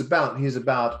what he's about.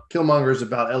 Killmonger is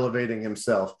about elevating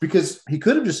himself, because he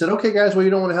could have just said, okay, guys, well,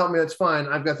 you don't want to help me. That's fine.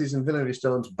 I've got these Infinity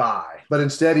Stones. Bye. But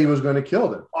instead he was going to kill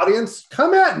them. Audience,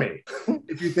 come at me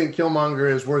if you think Killmonger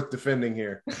is worth defending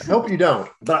here. I hope you don't.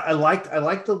 But I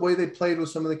liked the way they played with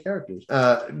some of the characters.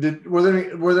 Were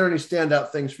there any standout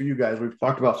things for you guys? We've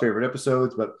talked about favorite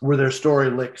episodes, but were there story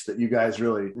licks that you guys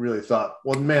really, really thought,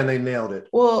 well, man, they nailed it?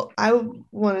 Well, I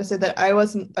want to say that I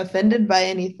wasn't offended by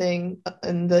anything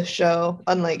in the show,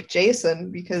 unlike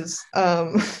Jason, because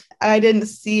I didn't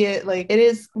see it like it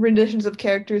is renditions of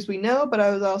characters we know, but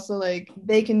I was also like,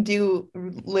 they can do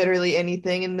literally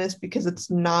anything in this because it's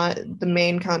not the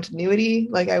main continuity.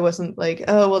 Like I wasn't like,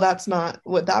 oh well, that's not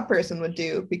what that person would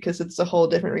do because it's a whole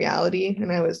different reality.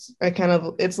 And I kind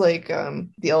of it's like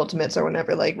the Ultimates or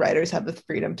whenever like writers have the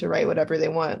freedom to write whatever they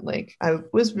want. Like I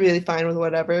was really fine with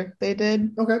whatever they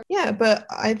did. Okay. Yeah, but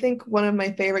I think one of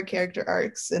my favorite character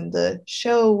arcs in the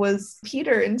show was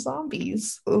Peter in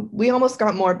Zombies. We almost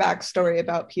got more backstory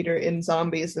about Peter in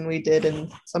Zombies than we did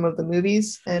in some of the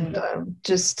movies, and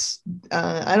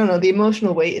I don't know, the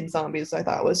emotional weight in Zombies I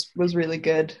thought was really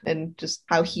good, and just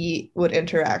how he would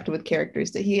interact with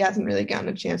characters that he hasn't really gotten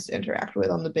a chance to interact with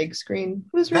on the big screen.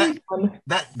 It was really fun.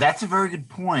 That's a very good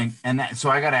point, and so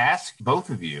I got to ask both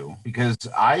of you because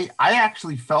I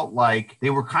actually felt like they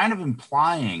were kind of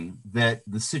implying that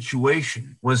the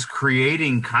situation was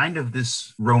creating kind of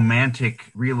this romantic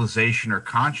realization or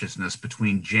consciousness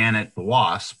between Janet the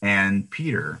Wasp and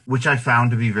Peter, which I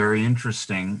found to be very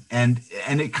interesting, and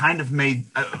it kind of made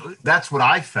that's what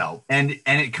I felt, and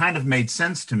it kind of made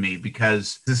sense to me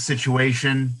because this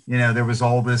situation, there was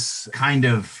all this kind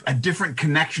of a different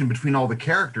connection between all the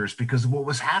characters because of what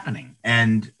was happening,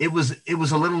 and it was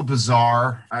a little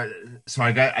bizarre. So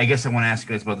I guess I want to ask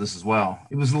you guys about this as well.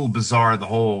 It was a little bizarre, the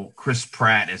whole Chris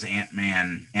Pratt as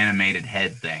Ant-Man animated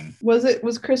head thing.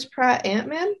 Was Chris Pratt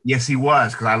Ant-Man? Yes, he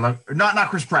was, because I love not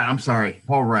Chris Pratt. I'm sorry,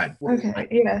 Paul Rudd. Okay,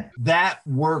 yeah. That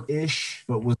worked-ish,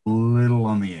 but was a little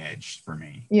on the edge for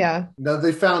me. Yeah. No,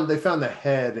 they found the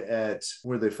head at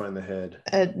where'd they find the head?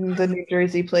 At the New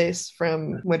Jersey place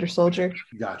from Winter Soldier.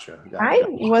 Gotcha. I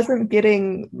wasn't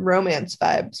getting romance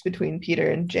vibes between Peter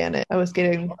and Janet. I was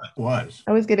getting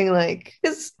like,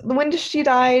 because when she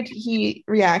died, he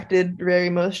reacted very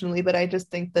emotionally, but I just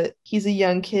think that he's a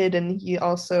young kid and he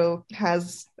also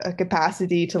has a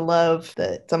capacity to love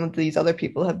that some of these other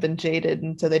people have been jaded,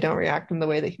 and so they don't react in the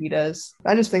way that he does.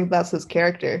 I just think that's his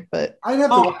character. But I'd have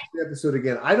to watch the episode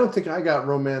again. I don't think I got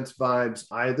romance vibes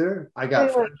either. I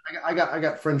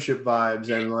got friendship vibes,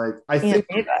 and like I think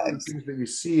the things that you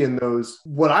see in those,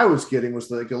 what I was getting was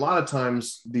like a lot of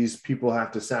times these people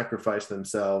have to sacrifice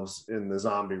themselves in the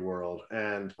zombie world,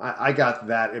 and I got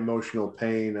that emotional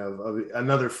pain of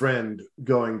another friend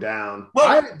going down. Well,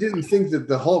 I didn't think that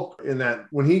the Hulk in that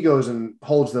when he goes and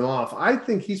holds them off, I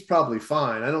think he's probably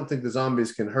fine. I don't think the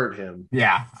zombies can hurt him.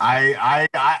 Yeah, I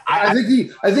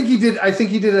think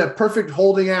he did a perfect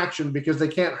holding action because they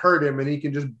can't hurt him and he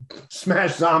can just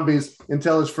smash zombies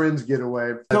until his friends get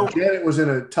away. So Janet was in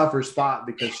a tougher spot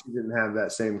because she didn't have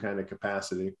that same kind of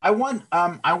capacity. I want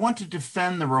to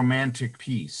defend the romantic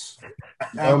piece.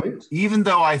 Even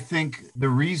though I think the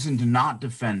reason to not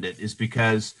defend it is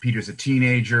because Peter's a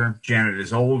teenager, Janet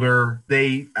is older.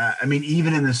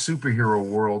 Even in the superhero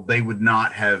world, they would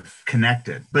not have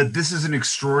connected. But this is an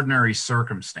extraordinary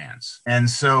circumstance. And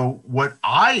so what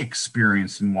I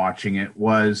experienced in watching it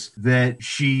was that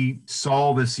she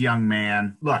saw this young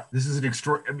man. Look, this is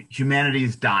humanity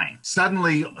is dying.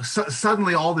 Suddenly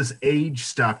all this age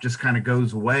stuff just kind of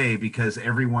goes away because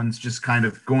everyone's just kind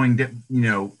of going to,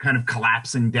 kind of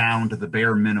collapsing down to the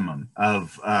bare minimum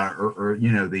of,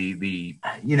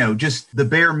 just the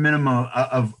bare minimum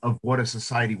of what a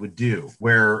society would do,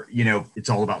 where, it's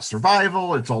all about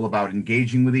survival. It's all about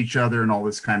engaging with each other and all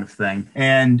this kind of thing.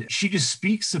 And she just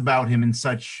speaks about him in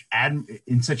such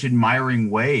admiring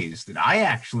ways that I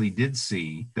actually did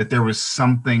see that there was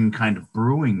something kind of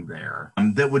brewing there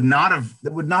that would not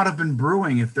have been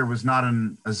brewing if there was not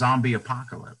a zombie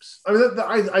apocalypse. I mean,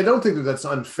 I don't think that's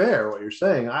unfair what you're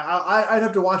saying. I'd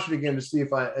have to watch it again to see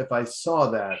if I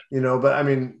saw that, but I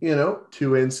mean,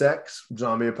 two insects,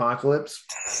 zombie apocalypse.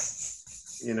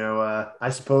 I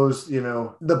suppose,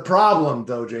 the problem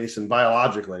though, Jason,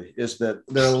 biologically, is that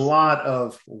there are a lot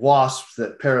of wasps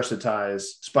that parasitize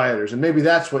spiders. And maybe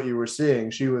that's what you were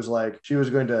seeing. She was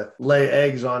going to lay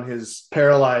eggs on his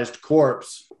paralyzed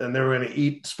corpse and they were going to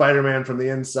eat Spider-Man from the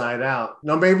inside out.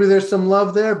 Now, maybe there's some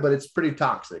love there, but it's pretty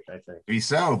toxic, I think. Maybe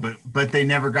so, but they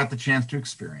never got the chance to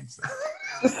experience that.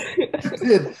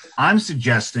 I'm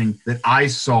suggesting that I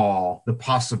saw the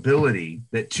possibility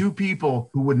that two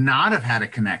people who would not have had a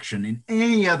connection in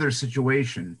any other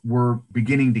situation were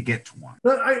beginning to get to one.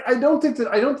 No, I don't think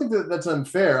that that's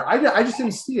unfair. I just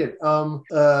didn't see it.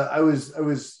 I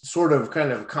was sort of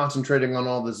kind of concentrating on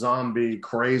all the zombie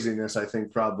craziness, I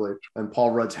think, probably, and Paul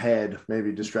Rudd's head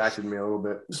maybe distracted me a little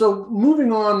bit. So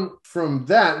moving on from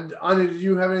that, Anya, did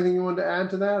you have anything you wanted to add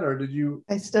to that, or did you?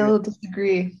 I still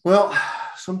disagree. Well,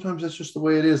 sometimes that's just the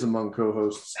way it is among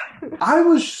co-hosts. I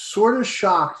was sort of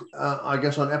shocked, I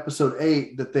guess, on episode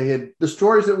 8 that the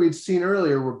stories that we'd seen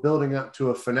earlier were building up to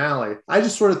a finale. I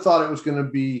just sort of thought it was going to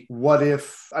be what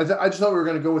if. I just thought we were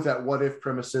going to go with that what if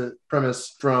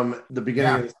premise from the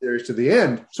beginning of the series to the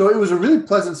end. So it was a really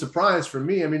pleasant surprise for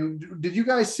me. I mean, did you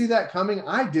guys see that coming?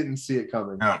 I didn't see it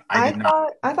coming. No, I did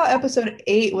not. I thought episode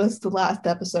 8 was the last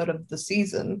episode of the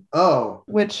season. Oh.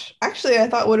 Which actually I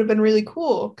thought would have been really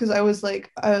cool because I was like,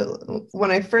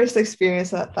 when I first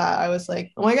experienced that, I was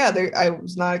like, oh my God, I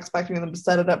was not expecting them to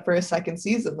set it up for a second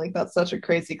season. Like, that's such a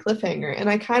crazy cliffhanger. And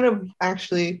I kind of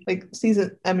actually, like,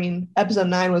 episode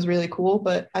 9 was really cool,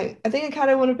 but I think it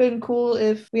kind of would have been cool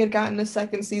if we had gotten a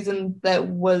second season that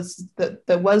was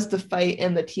the fight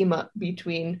and the team up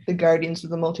between the Guardians of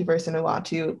the Multiverse and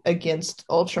Uatu against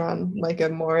Ultron, like a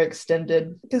more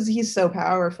extended, because he's so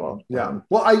powerful. Yeah.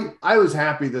 Well, I was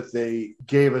happy that they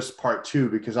gave us part 2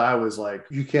 because I was like,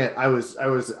 you can't. I was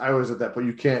at that point.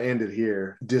 You can't end it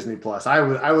here. Disney Plus. I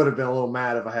would have been a little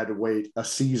mad if I had to wait a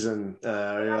season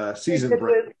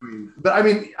break. But I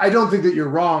mean, I don't think that you're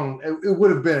wrong. It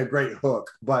would have been a great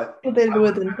hook, but they did it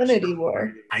with Infinity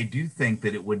War. I do think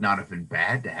that it would not have been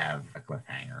bad to have a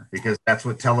cliffhanger because that's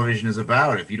what television is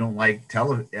about. If you don't like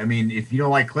if you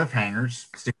don't like cliffhangers,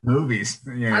 stick to movies.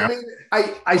 You know? I mean,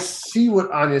 I see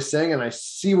what Anya's saying and I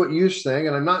see what you're saying,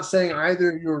 and I'm not saying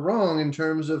either you're wrong in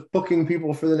terms of booking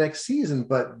people for the next season,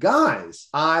 but guys,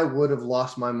 I would have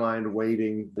lost my mind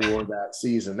waiting for that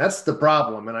season. That's the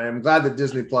problem, and I am glad that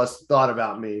Disney Plus thought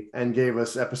about me and gave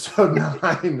us episode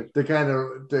 9 to kind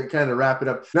of wrap it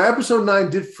up. Now, episode 9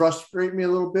 did frustrate me a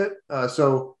little bit.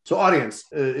 So audience,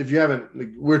 if you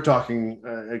haven't, we're talking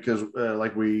because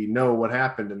like we know what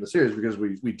happened in the series because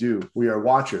we are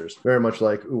watchers, very much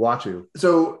like Uatu.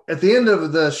 So at the end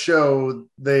of the show,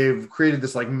 they've created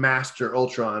this like master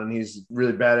Ultron, and he's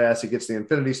really badass. He gets the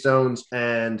Infinity Stones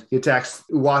and he attacks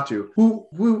Uatu,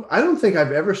 who I don't think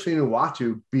I've ever seen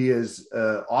Uatu be as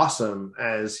awesome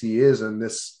as he is in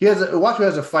this. Uatu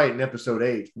has a fight in episode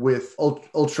 8 with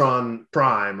Ultron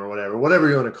Prime or whatever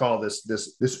you want to call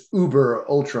this Uber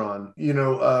Ultron.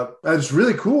 It's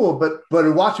really cool, but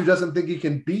Uatu doesn't think he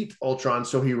can beat Ultron,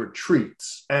 so he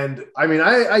retreats. And I mean,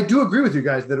 I do agree with you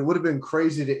guys that it would have been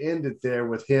crazy to end it there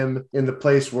with him in the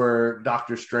place where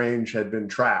Doctor Strange had been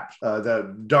trapped.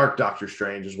 The Dark Doctor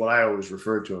Strange is what I always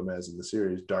refer to him as in the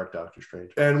series, Dark Doctor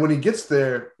Strange. And when he gets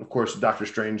there, of course, Doctor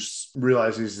Strange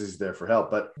realizes he's there for help.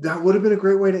 But that would have been a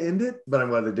great way to end it. But I'm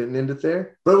glad they didn't end it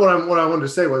there. But what I wanted to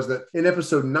say was that in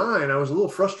episode 9, I was a little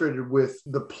frustrated with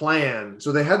the plan.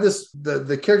 So they had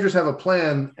the characters have a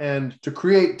plan, and to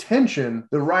create tension,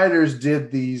 the writers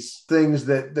did these things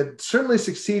that certainly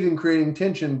succeed in creating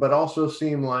tension, but also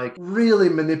seem like really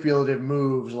manipulative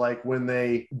moves, like when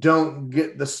they don't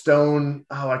get the stone.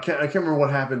 I can't remember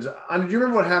what happens. Do you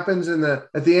remember what happens at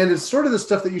the end? It's sort of the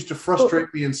stuff that used to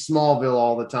frustrate me in Smallville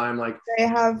all the time. Like they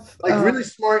have really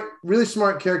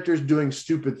smart characters doing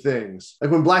stupid things.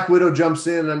 Like when Black Widow jumps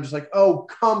in, and I'm just like, oh,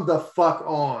 come the fuck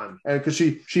on. And because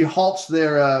she halts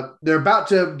they're about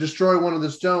to destroy one of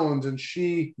the stones, and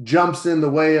she jumps in the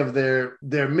way of their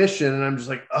mission, and I'm just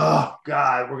like, oh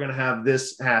God, we're gonna have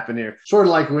this happen here. Sort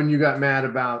of like when you got mad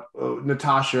about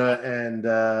Natasha and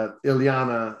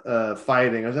Ilyana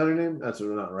fighting. Is that her name? That's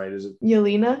not right, is it?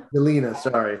 Yelena,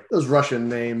 sorry. Those Russian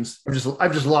names.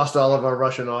 I've just lost all of our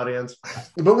Russian audience.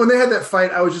 But when they had that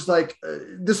fight, I was just like,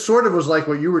 this sort of was like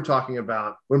what you were talking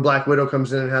about when Black Widow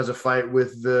comes in and has a fight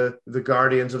with the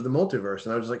Guardians of the Multiverse.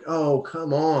 And I was like, oh,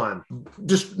 come on.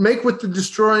 Just make with the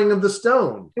destroying of the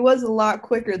stone. It was a lot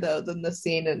quicker, though, than the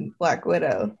scene in Black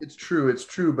Widow. It's true.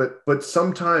 But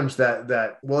sometimes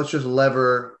let's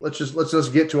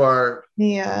just get to our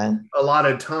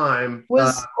allotted time.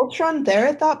 Was Ultron there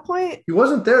at that point? He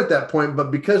wasn't there at that point,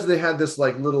 but because they had this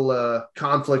like little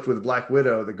conflict with Black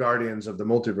Widow, the Guardians of the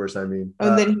Multiverse, I mean.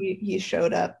 And then he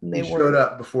showed up, and they showed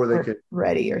up before they could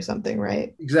ready or something,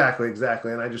 right? Exactly.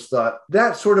 And I just thought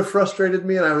that sort of frustrated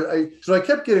me, and so I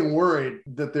kept getting worried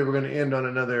that they were going to end on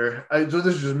another. So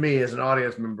this is just me as an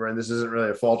audience member, and this isn't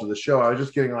really a fault of the show. I was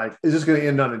just getting like, is this going to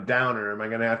end on a downer? Am I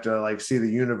going to have to like see the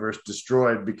universe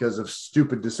destroyed because of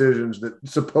stupid decisions that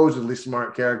supposedly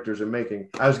smart characters are making?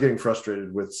 I was getting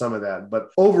frustrated with some of that, but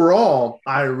overall,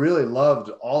 I really loved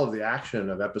all of the action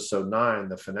of episode 9,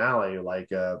 the finale,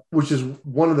 which is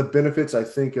one of the benefits I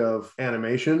think of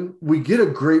animation. We get a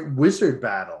great wizard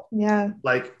battle. Yeah.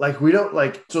 Like we don't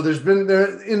like, so there's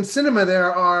in cinema,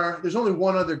 there's only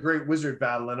one other great wizard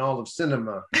battle in all of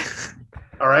cinema.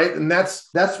 All right. And that's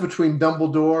between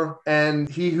Dumbledore and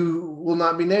he who will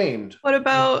not be named. What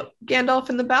about Gandalf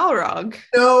and the Balrog?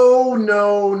 No.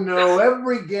 no.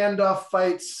 Every Gandalf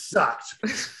fight sucked.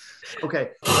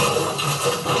 Okay.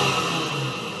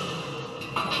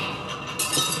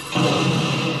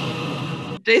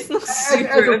 Jason looks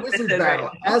super offended right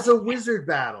now. As a wizard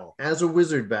battle,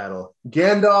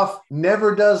 Gandalf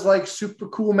never does like super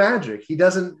cool magic. He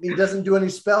doesn't do any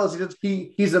spells.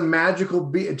 He's a magical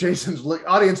being.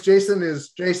 Audience, Jason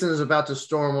is about to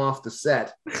storm off the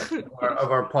set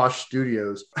of our posh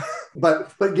studios.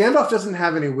 But Gandalf doesn't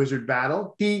have any wizard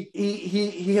battle. He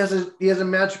has a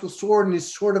magical sword, and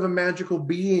he's sort of a magical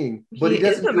being. But he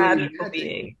doesn't do any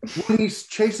magic. When he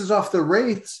chases off the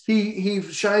wraiths, he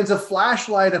shines a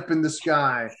flashlight up in the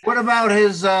sky. What about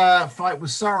his fight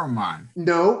with Saruman?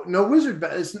 No wizard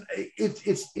battle.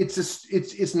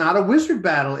 It's not a wizard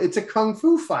battle. It's a kung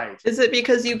fu fight. Is it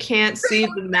because you can't see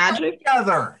the magic?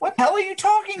 Together. What the hell are you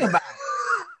talking about?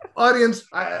 Audience,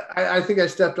 I think I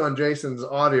stepped on Jason's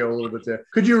audio a little bit there.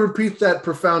 Could you repeat that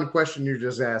profound question you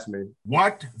just asked me?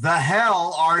 What the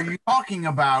hell are you talking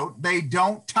about? They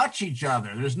don't touch each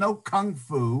other. There's no kung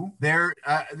fu. They're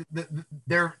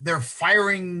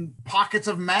firing pockets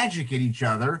of magic at each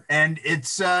other, and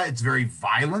it's very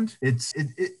violent.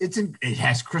 It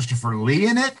has Christopher Lee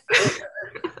in it.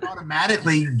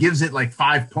 Automatically gives it like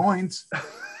 5 points.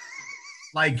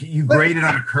 Like you grade it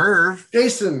on a curve.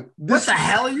 Jason, what the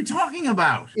hell are you talking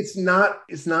about? It's not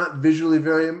visually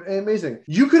very amazing.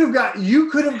 You could have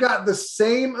got the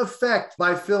same effect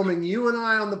by filming you and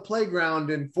I on the playground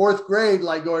in 4th grade,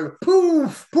 like going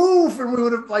poof, poof, and we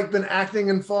would have like been acting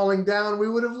and falling down. We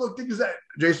would have looked exact.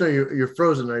 Jason, you're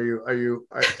frozen. Are you?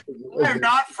 I'm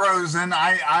not frozen.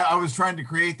 I was trying to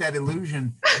create that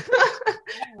illusion.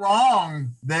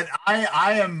 Wrong that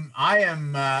I'm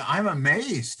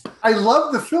amazed. I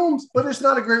love the films, but it's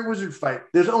not a great wizard fight.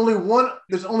 There's only one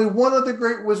other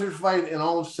great wizard fight in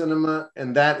all of cinema,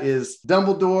 and that is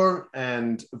Dumbledore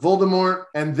and Voldemort.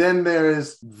 And then there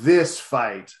is this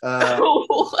fight.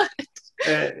 What?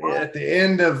 At the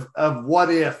end of What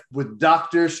If with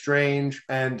Doctor Strange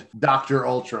and Dr.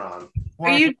 Ultron.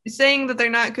 Are you saying that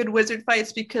they're not good wizard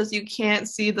fights because you can't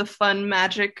see the fun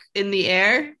magic in the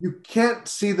air? You can't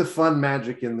see the fun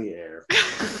magic in the air.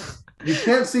 You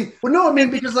can't see. Well, no, I mean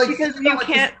because you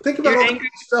can't think about all the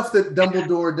stuff that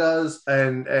Dumbledore does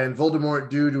and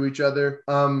Voldemort do to each other.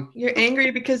 You're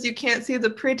angry because you can't see the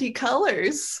pretty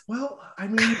colors. Well, I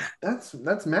mean that's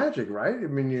magic, right? I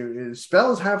mean,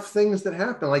 spells have things that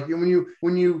happen. Like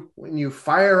when you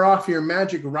fire off your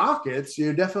magic rockets,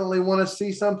 you definitely want to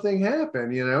see something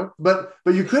happen, you know. But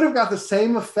you could have got the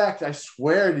same effect. I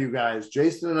swear to you guys,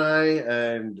 Jason and I,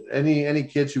 and any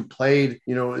kids who played,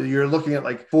 you know, you're looking at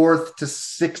like 4th to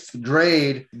 6th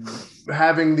grade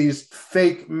having these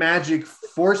fake magic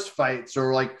force fights,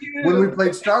 or like when we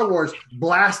played Star Wars,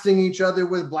 blasting each other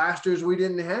with blasters we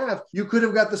didn't have. You could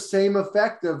have got the same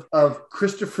effect of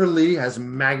Christopher Lee, as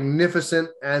magnificent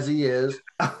as he is.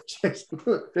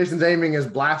 Jason's aiming his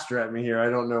blaster at me here. I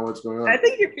don't know what's going on. I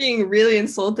think you're being really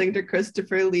insulting to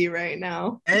Christopher Lee right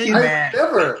now.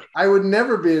 I would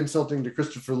never be insulting to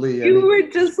Christopher Lee. You were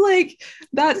just like,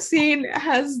 that scene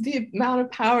has the amount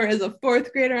of power as a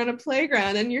 4th grader on a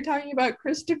playground, and you're talking about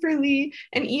Christopher Lee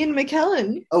and Ian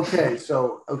McKellen. Okay,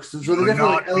 so they're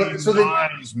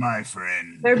definitely my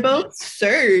friend. They're both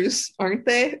sirs, aren't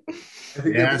they? I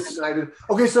think yes.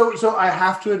 Okay, so I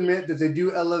have to admit that they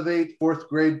do elevate 4th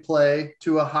grade play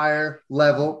to a higher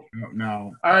level.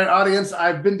 No. All right, audience,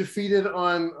 I've been defeated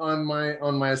on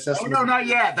my assessment. Oh, no, not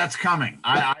yet. That's coming.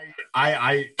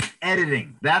 I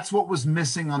editing. That's what was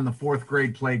missing on the 4th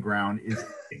grade playground is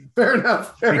Fair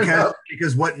enough.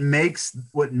 Because what makes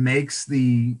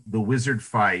the wizard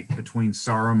fight between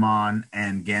Saruman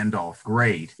and Gandalf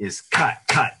great is cut,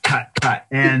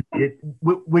 and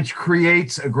which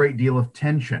creates a great deal of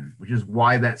tension, which is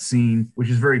why that scene, which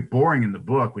is very boring in the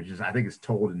book, which is I think it's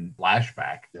told in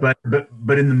flashback, yeah.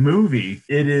 but in the movie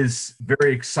it is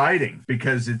very exciting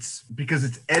because it's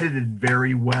edited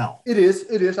very well. It is.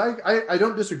 I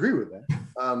don't disagree with that.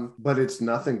 But it's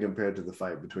nothing compared to the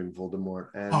fight between Voldemort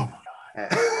and. Oh my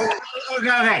God.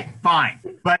 Okay, fine.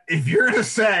 But if you're gonna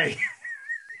say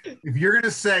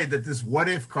that this What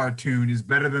If cartoon is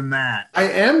better than that, I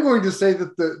am going to say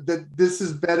that this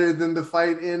is better than the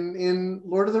fight in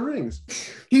Lord of the Rings.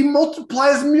 He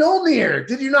multiplies Mjolnir.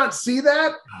 Did you not see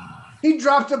that? He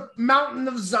dropped a mountain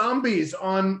of zombies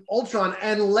on Ultron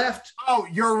and left. Oh,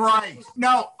 you're right.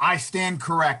 No, I stand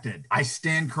corrected.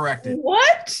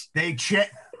 What?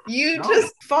 You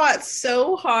just fought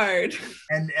so hard.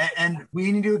 And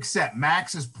we need to accept,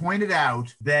 Max has pointed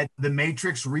out that The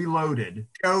Matrix Reloaded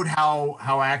showed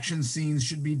how action scenes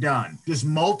should be done. Just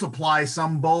multiply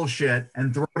some bullshit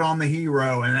and throw it on the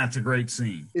hero, and that's a great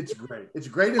scene. It's great. It's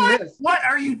great in this. What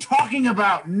are you talking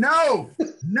about? No.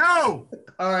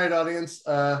 All right, audience.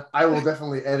 I will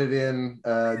definitely edit in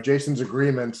Jason's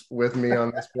agreement with me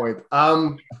on this point.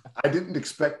 I didn't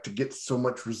expect to get so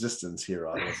much resistance here,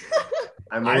 audience.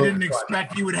 I didn't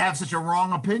expect you would have such a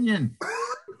wrong opinion.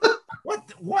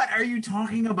 What are you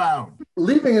talking about?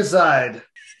 Leaving aside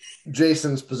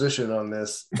Jason's position on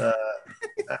this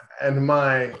and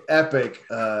my epic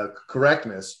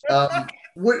correctness,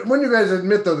 when you guys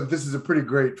admit, though, that this is a pretty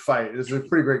great fight, this is a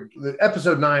pretty great,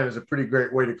 episode 9 is a pretty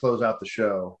great way to close out the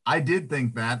show. I did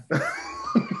think that.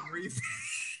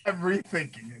 I'm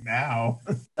rethinking it now.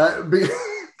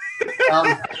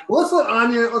 Let's let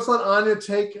Anya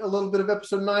take a little bit of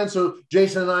episode 9, so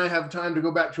Jason and I have time to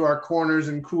go back to our corners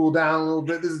and cool down a little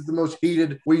bit. This is the most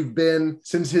heated we've been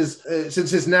since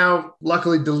his now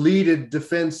luckily deleted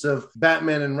defense of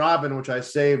Batman and Robin, which I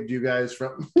saved you guys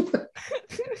from.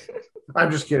 I'm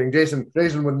just kidding. Jason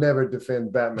would never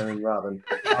defend Batman and Robin.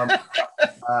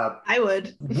 I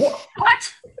would.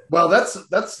 What? Well, that's.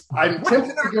 I'm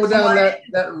tempted to go down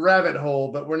that rabbit hole,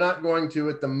 but we're not going to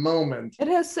at the moment. It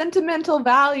has sentimental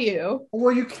value.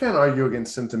 Well, you can't argue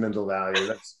against sentimental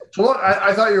value.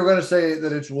 I thought you were going to say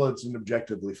that it's an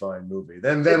objectively fine movie.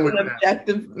 Then it's an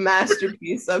objective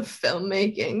masterpiece of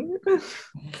filmmaking.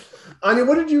 Anya,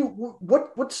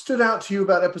 what stood out to you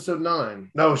about episode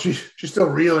 9? No, she's still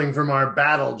reeling from our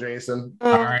battle, Jason.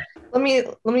 All right. Let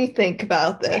me think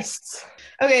about this.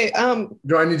 Okay.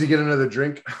 Do I need to get another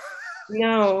drink?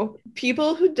 No.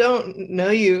 People who don't know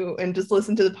you and just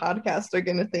listen to the podcast are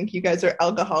gonna think you guys are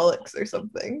alcoholics or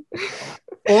something.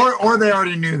 Or they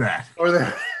already knew that.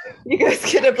 You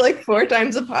guys get up like 4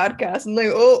 times a podcast and like,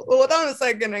 oh, hold on a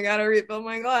second, I gotta refill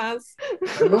my glass.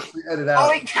 I mostly edit out.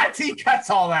 Oh, he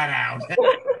cuts all that out.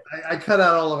 I cut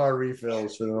out all of our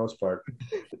refills for the most part.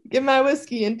 Get my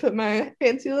whiskey and put my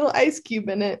fancy little ice cube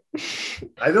in it.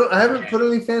 I haven't put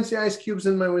any fancy ice cubes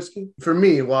in my whiskey. For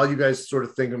me, while you guys sort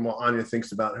of think and while Anya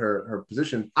thinks about her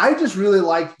position, I just really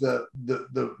liked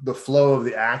the flow of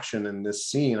the action in this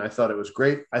scene. I thought it was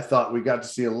great. I thought we got to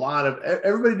see a lot of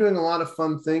everybody doing a lot of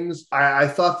fun things. I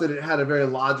thought that it had a very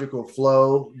logical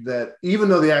flow, that even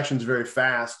though the action's very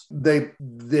fast, they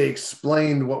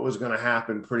explained what was going to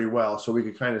happen pretty well, so we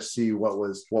could kind of see what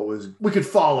was we could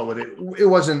follow it. It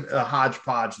wasn't a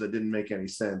hodgepodge that didn't make any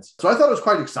sense. So I thought it was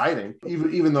quite exciting,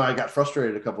 even though I got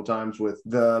frustrated a couple times with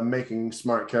the making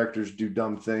smart characters do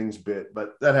dumb things bit,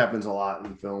 but that happens a lot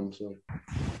in film. So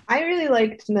I really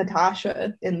liked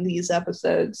Natasha in these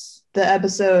episodes. The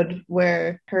episode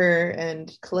where her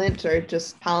and Clint are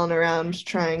just palling around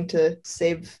trying to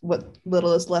save what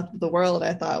little is left of the world,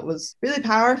 I thought was really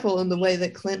powerful in the way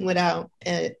that Clint went out.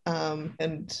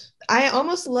 And I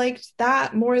almost liked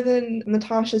that more than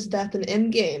Natasha's death in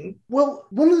Endgame. Well,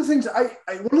 one of the things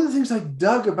I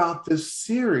dug about this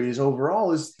series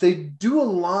overall is they do a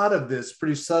lot of this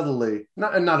pretty subtly,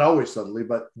 not always subtly,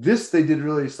 but this they did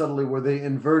really subtly, where they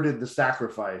inverted the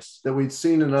sacrifice that we'd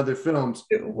seen in other films.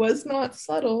 It was not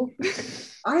subtle.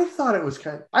 I thought it was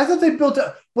I thought they built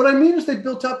up. What I mean is they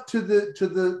built up to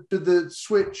the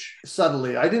switch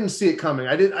subtly. I didn't see it coming.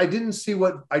 I didn't see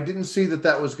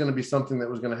that was going to be something that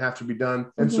was going to have to be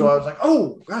done. And so I was like,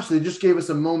 oh gosh, they just gave us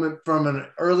a moment from an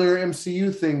earlier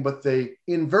MCU thing, but they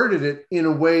inverted it in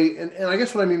a way. And I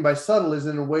guess what I mean by subtle is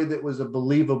in a way that was a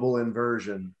believable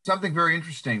inversion. Something very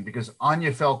interesting, because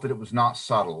Anya felt that it was not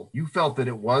subtle. You felt that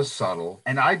it was subtle,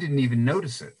 and I didn't even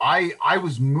notice it. I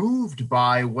was moved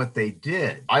by what they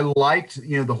did. I liked,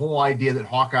 the whole idea that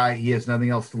Hawkeye, he has nothing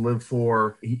else to live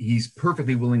for. He's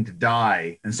perfectly willing to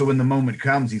die. And so when the moment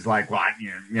comes, he's like, well,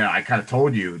 I kind of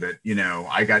told you that,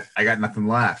 I got nothing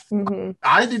left. Mm-hmm.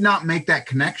 I did not make that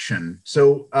connection.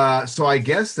 So I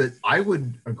guess that I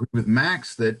would agree with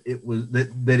Max that it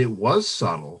was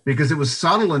subtle, because it was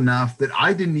subtle enough that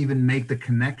I didn't even make the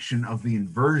connection of the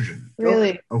inversion.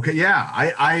 Really? Okay. Yeah.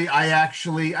 I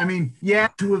actually,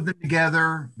 two of them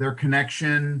together, their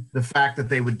connection, the fact that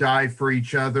they would die for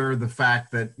each other, the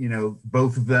fact that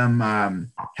both of them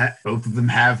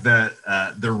have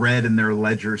the red in their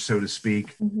ledger, so to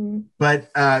speak. Mm-hmm.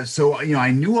 But so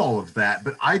I knew all of that,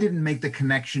 but I didn't make the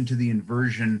connection to the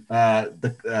inversion,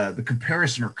 the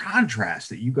comparison or contrast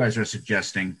that you guys are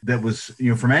suggesting that was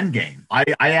from Endgame. I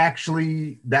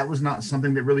actually, that was not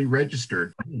something that really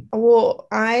registered. Well,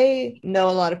 I know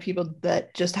a lot of people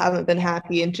that just haven't been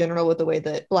happy in general with the way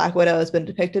that Black Widow has been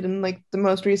depicted in like the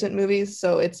most recent movies. movies,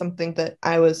 so it's something that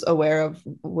I was aware of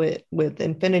with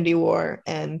Infinity War,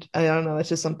 and I don't know, it's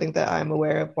just something that I'm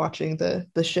aware of watching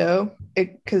the show,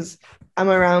 because I'm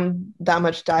around that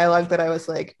much dialogue that I was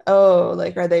like, oh,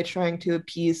 like, are they trying to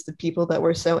appease the people that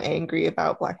were so angry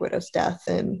about Black Widow's death,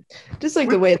 and just like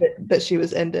the way that she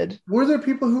was ended. Were there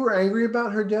people who were angry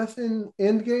about her death in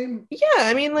Endgame? Yeah,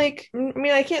 I mean, like,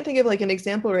 I can't think of like an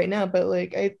example right now, but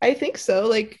like, I think so.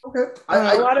 Like, Okay.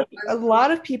 a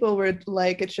lot of people were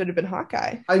like, it should have been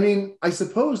Hawkeye. I mean, I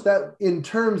suppose that in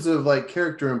terms of like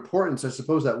character importance, I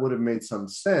suppose that would have made some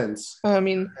sense. I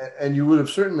mean, And you would have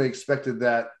certainly expected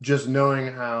that, just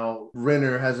knowing how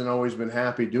Renner hasn't always been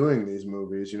happy doing these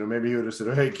movies. You know, maybe he would have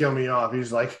said, hey, kill me off.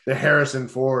 He's like the Harrison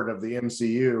Ford of the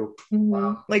MCU.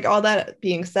 Wow. Like, all that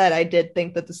being said, I did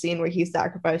think that the scene where he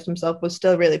sacrificed himself was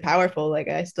still really powerful. Like,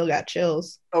 I still got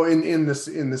chills. Oh, in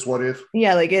this what if?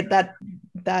 Yeah, like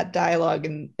that dialogue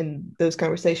and those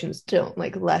conversations don't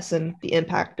like lessen the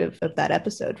impact of that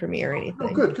episode for me or anything.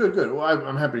 Oh, good. Well,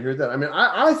 I'm happy to hear that. I mean,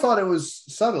 I thought it was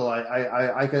subtle.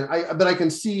 But I can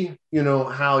see, you know,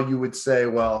 how you would say,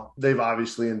 well, they've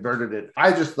obviously inverted it.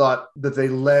 I just thought that they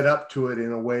led up to it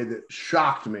in a way that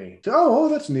shocked me. Oh,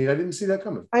 that's neat. I didn't see that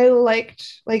coming. I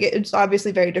liked, like, it's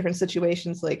obviously very different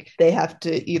situations. Like, they have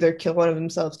to either kill one of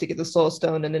themselves to get the soul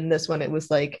stone, and in this one it was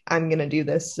like, I'm gonna do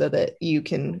this so that you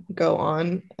can go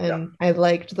on. And I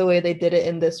liked the way they did it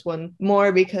in this one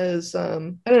more because I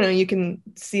don't know, you can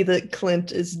see that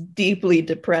Clint is deeply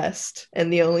depressed,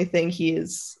 and the only thing he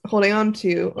is holding on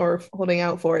to or holding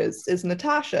out for is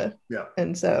Natasha. Yeah.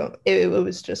 And so it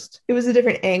was a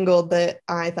different angle that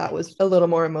I thought was a little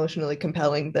more emotionally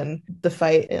compelling than the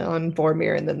fight on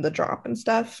Vormir and then the drop and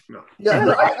stuff. No. Yeah,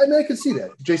 I can see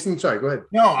that. Jason, sorry, go ahead.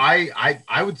 No,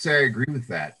 I would say I agree with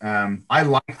that. I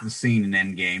liked the scene in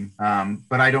Endgame,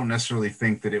 but I don't necessarily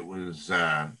think that it was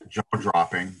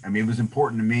jaw-dropping. I mean, it was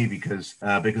important to me because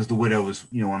the Widow was,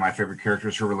 you know, one of my favorite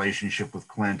characters. Her relationship with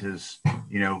Clint is,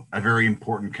 you know, a very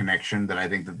important connection that I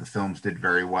think that the films did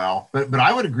very well. But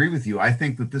I would agree with you. I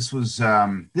think that this was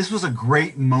a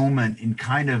great moment in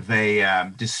kind of a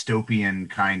dystopian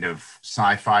kind of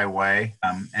sci-fi way,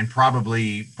 and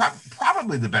probably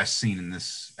the best scene in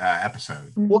this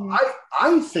episode. Well,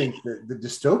 I think that the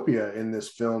dystopia in this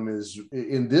film is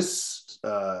in this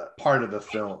part of the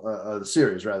film, the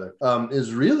series rather,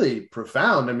 is really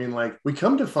profound. I mean, like, we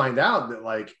come to find out that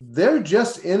like they're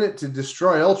just in it to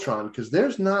destroy Ultron because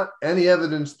there's not any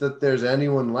evidence that there's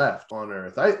anyone left on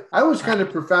Earth. I was kind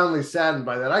of profoundly saddened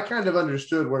by that. I kind of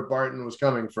understood where Barton was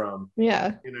coming from.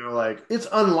 Yeah, you know, like, it's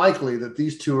unlikely that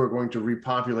these two are going to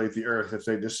repopulate the Earth if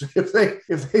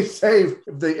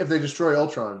they destroy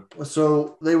Ultron.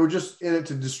 So they were just in it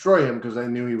to destroy him because I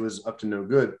knew he was up to no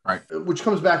good. Right. Which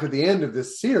comes back at the end of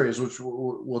this series, which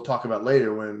we'll talk about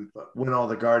later, when all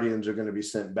the Guardians are going to be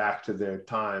sent back to their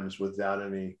times without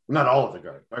any. Not all of the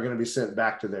Guardians are going to be sent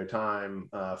back to their time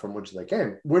from which they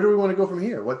came. Where do we want to go from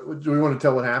here? What do we want to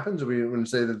tell? What happens? Do we want to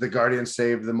say that the Guardians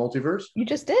saved the multiverse? You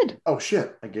just did. Oh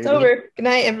shit! It's over. Good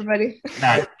night, everybody.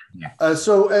 Night. Yeah.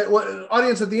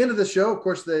 Audience, at the end of the show, of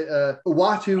course,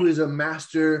 Uatu is a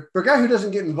master. For a guy who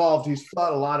doesn't get involved, he's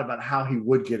thought a lot about how he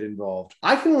would get involved.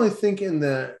 I can only think in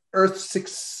the Earth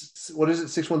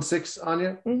 616,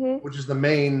 Anya? Mm-hmm. Which is the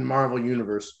main Marvel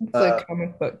universe. It's like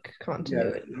comic book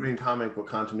continuity. Yeah, the main comic book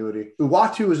continuity.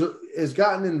 Uatu has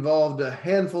gotten involved a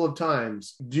handful of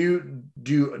times. Do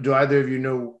either of you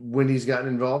know when he's gotten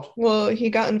involved? Well, he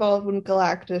got involved when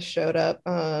Galactus showed up.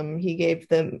 He gave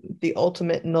them the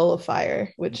ultimate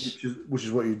nullifier, which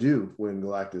is what you do when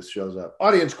Galactus shows up.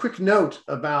 Audience, quick note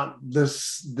about the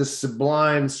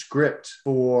sublime script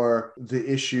for the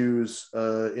issues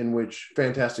in which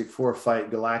Fantastic Four fight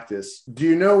Galactus. Do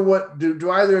you know what? Do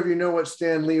either of you know what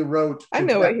Stan Lee wrote? I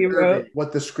know what he wrote.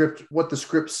 What the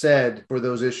script said for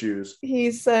those issues. He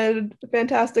said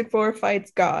Fantastic Four fights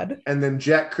God. And then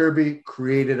Jack Kirby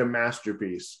created a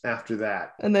masterpiece after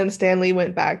that. And then Stan Lee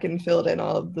went back and filled in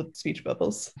all of the speech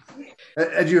bubbles.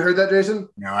 Had you heard that, Jason?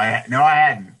 No, I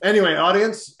hadn't. Anyway,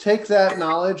 audience, take that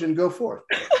knowledge and go forth.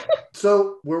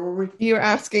 So, where were we? You were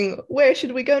asking, where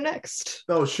should we go next?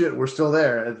 Oh shit, we're still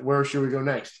there. Where should we go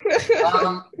next?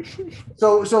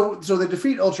 So they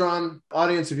defeat Ultron.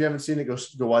 Audience, if you haven't seen it, go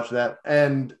watch that.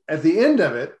 And at the end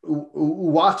of it,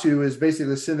 Uatu is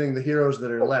basically sending the heroes that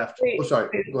are left. Go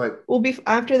ahead. Well,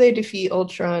 after they defeat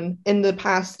Ultron, in the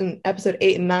past, in episode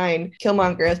 8 and 9,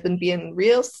 Killmonger has been being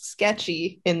real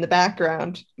sketchy in the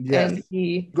background. Yes.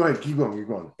 And Go ahead, keep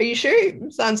going. Are you sure?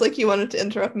 Sounds like you wanted to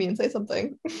interrupt me and say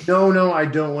something. No, I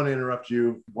don't want to interrupt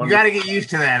you. You got to get used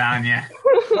to that, Anya.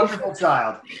 Wonderful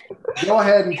child. Go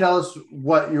ahead and tell us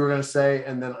what you were going to say,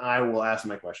 and then I will ask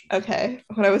my question. Okay.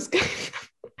 What I was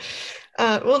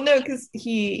Well, no, because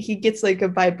he gets like a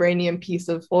vibranium piece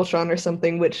of Ultron or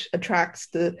something, which attracts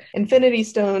the Infinity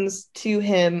Stones to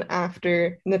him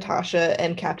after Natasha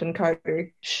and Captain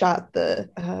Carter shot the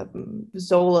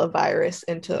Zola virus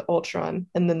into Ultron,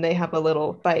 and then they have a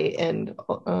little fight, and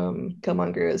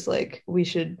Killmonger is like, "We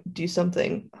should do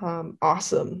something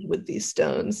awesome with these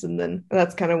stones," and then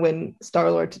that's kind of when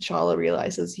Star-Lord T'Challa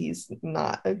realizes he's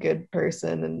not a good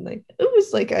person, and like it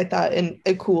was like I thought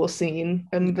a cool scene.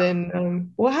 And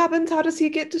then what happens? How does he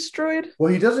get destroyed?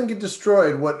 Well, he doesn't get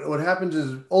destroyed. What happens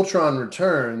is Ultron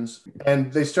returns,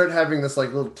 and they start having this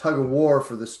like little tug of war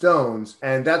for the stones,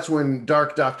 and that's when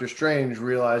Dark Doctor Strange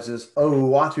realizes, oh,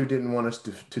 Uatu didn't want us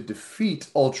to defeat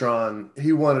Ultron.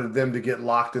 He wanted them to get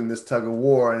locked in this tug of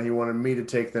war, and he wanted me to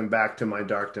take them back to my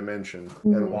dark dimension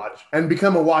and watch and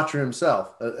become a Watcher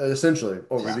himself, essentially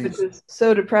over these. Which is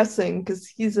so depressing because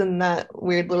he's in that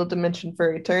weird little dimension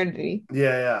for eternity.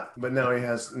 Yeah. But now he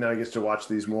gets to watch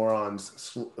these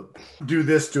morons do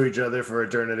this to each other for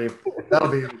eternity. That'll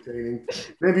be entertaining.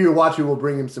 Maybe Uatu will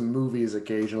bring him some movies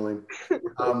occasionally.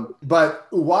 But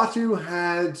Uatu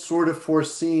had sort of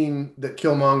foreseen that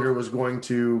Killmonger was going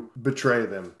to betray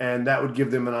them, and that would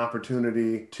give them an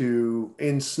opportunity to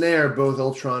ensnare both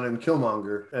Ultron and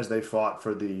Killmonger as they fought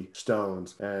for the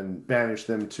stones and banish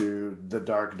them to the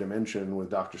dark dimension with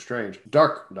Doctor Strange.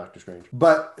 Dark Doctor Strange.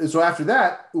 But so after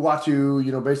that, Uatu,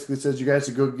 basically says, you guys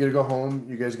get to go home.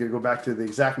 You guys get to go back to the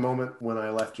exact moment when I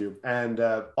left you. And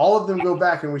all of them go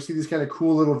back, and we see these kind of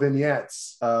cool little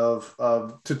vignettes of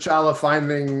T'Challa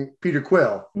finding Peter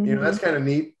Quill. That's kind of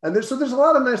neat. And there's a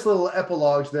lot of nice little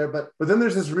epilogues there, but then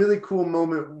there's this really cool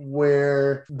moment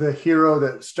where the hero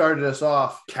that started us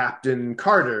off, Captain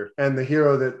Carter, and the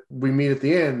hero that we meet at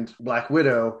the end, Black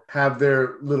Widow, have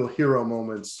their little hero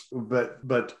moments. But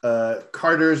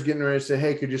Carter is getting ready to say,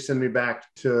 hey, could you send me back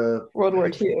to World War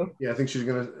II? Yeah, I think she's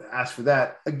going to ask for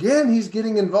that. Again, he's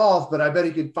getting involved, but I bet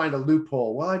he could find a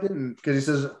loophole. Well, I didn't, because he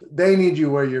says, they need you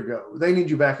where you go. They need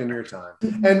you back in your time.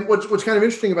 And what's kind of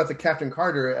interesting about the Captain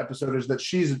Carter episode is that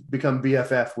she's become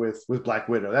BFF with Black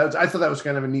Widow. I thought that was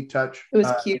kind of a neat touch. It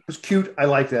was cute. It was cute. I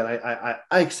like that.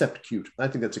 I accept cute. I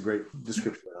think that's a great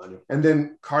description on you. And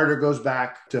then Carter goes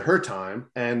back to her time,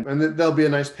 and there'll be a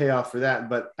nice payoff for that.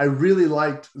 But I really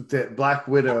liked that Black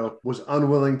Widow was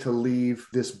unwilling to leave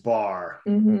this bar,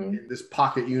 this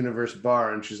pocket universe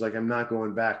bar, and she's like, I'm not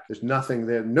going back. There's nothing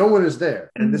there. No one is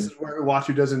there. And this is where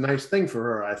Uatu does a nice thing for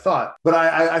her, I thought. But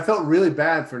I felt really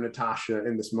bad for Natasha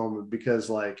in this moment, because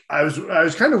like I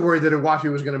was kind of worried that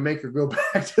Uatu was going to make her go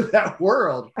back to that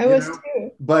world. I was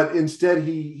too. But instead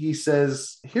he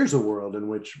says, here's a world in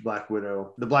which the Black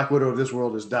Widow of this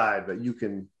world has died, but you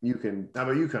can, how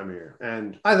about you come here?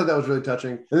 And I thought that was really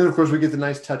touching. And then of course we get the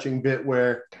nice touching bit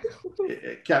where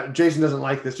Jason doesn't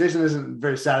like this. Jason isn't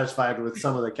very satisfied with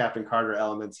some of the Captain Carter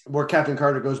elements, where Captain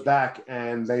Carter goes back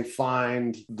and they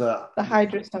find the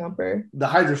Hydra Stomper. The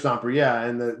Hydra Stomper, yeah,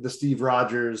 and the Steve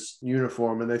Rogers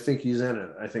uniform, and they think he's in it,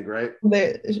 I think, right?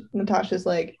 Natasha's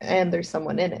like, and there's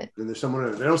someone in it. And there's someone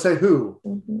in it. They don't say who.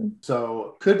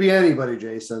 So could be anybody,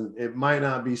 Jason. It might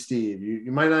not be Steve.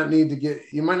 You might not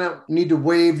need to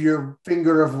wave your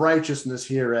finger of righteousness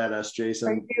here at us,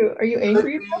 Jason. Are you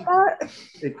angry about that?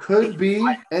 It could be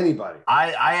anybody.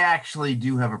 I actually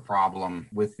do have a problem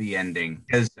with the ending,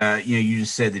 because you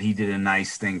just said that he did a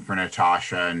nice thing for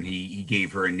Natasha, and he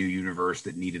gave her a new universe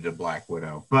that needed a Black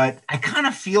Widow. But I kind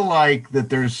of feel like that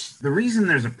the reason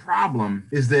there's a problem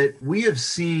is that we have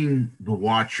seen the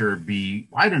Watcher be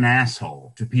quite an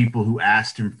asshole to people who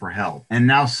asked him for help, and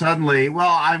now suddenly, well,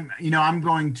 I'm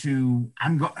going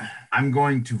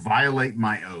to violate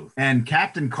my oath. And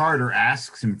Captain Carter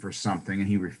asks him for something and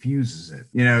he refuses it.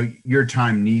 Your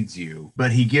time needs you.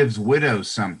 But he gives Widow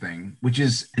something, which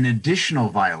is an additional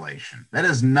violation. That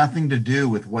has nothing to do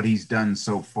with what he's done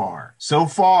so far. So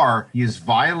far, he has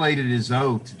violated his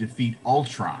oath to defeat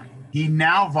Ultron. He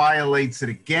now violates it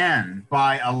again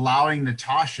by allowing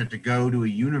Natasha to go to a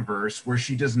universe where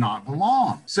she does not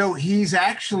belong. So he's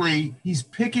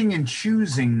picking and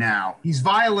choosing now. He's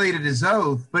violated his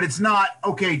oath, but it's not,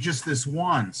 okay, just this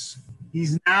once.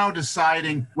 He's now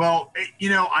deciding, well,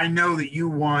 I know that you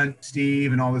want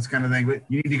Steve and all this kind of thing, but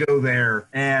you need to go there.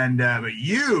 And but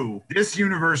this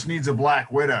universe needs a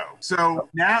Black Widow. So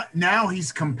now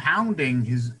he's compounding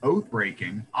his oath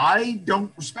breaking. I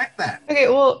don't respect that. Okay,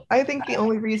 well, I think the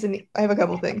only reason I have a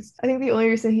couple things. I think the only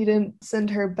reason he didn't send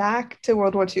her back to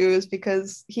World War II is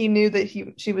because he knew that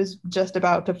she was just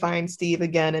about to find Steve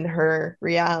again in her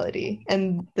reality.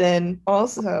 And then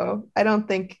also,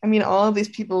 all of these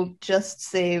people just just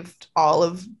saved all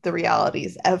of the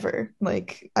realities ever.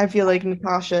 Like, I feel like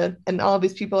Natasha and all of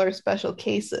these people are special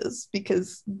cases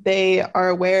because they are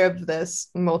aware of this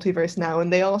multiverse now,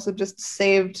 and they also just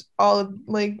saved all of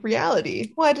like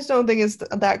reality. Well, I just don't think it's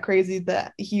that crazy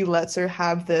that he lets her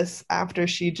have this after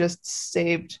she just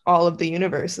saved all of the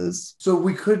universes. So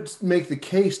we could make the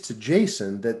case to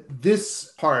Jason that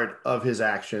this part of his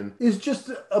action is just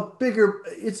a bigger,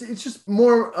 it's just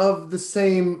more of the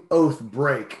same oath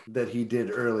break that he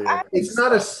did earlier. It's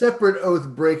not a separate oath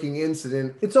breaking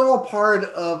incident. It's all part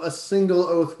of a single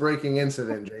oath breaking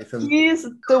incident, Jason. He's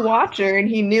the Watcher, and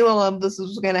he knew all of this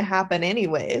was going to happen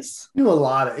anyways. Knew a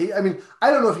lot of, I mean,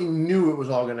 I don't know if he knew it was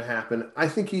all going to happen. I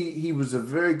think he was a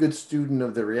very good student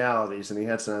of the realities, and he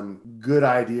had some good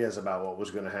ideas about what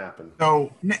was going to happen.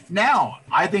 So now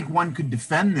I think one could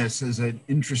defend this as an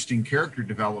interesting character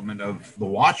development of the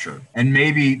Watcher, and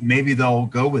maybe they'll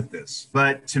go with this.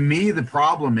 But to me, the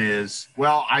problem is,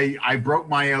 well, I broke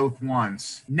my oath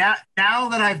once. Now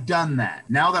that I've done that,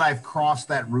 now that I've crossed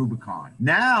that Rubicon,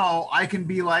 now I can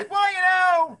be like,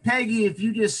 well, Peggy, if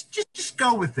you just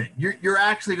go with it, you're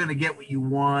actually going to get what you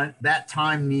want. That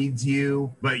time needs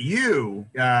you, but you,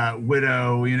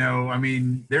 widow, I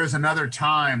mean, there's another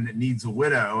time that needs a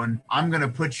widow, and I'm going to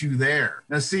put you there.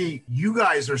 Now, see, you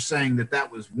guys are saying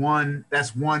that's one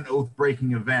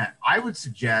oath-breaking event. I would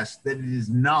suggest that it is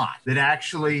not. That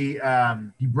actually,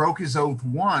 he broke his oath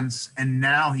once, and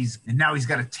now he's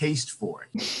got a taste for it.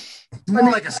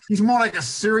 He's more like a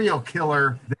serial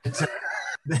killer.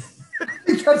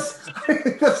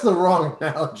 That's the wrong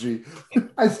analogy.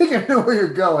 I think I know where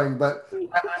you're going, but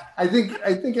I think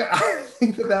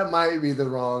that might be the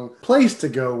wrong place to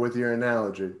go with your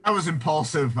analogy. I was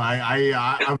impulsive.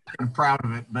 I'm proud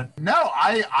of it, but no,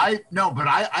 I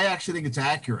actually think it's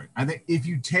accurate. I think if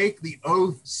you take the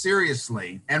oath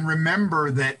seriously and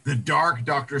remember that the dark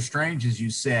Doctor Strange, as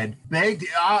you said, begged,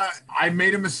 I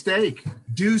made a mistake.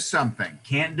 Do something.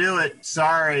 Can't do it.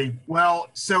 Sorry. Well,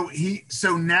 so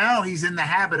now he's in the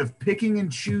habit of picking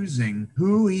and choosing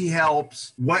who he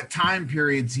helps, what time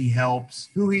periods he helps,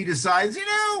 who he decides,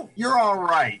 you're all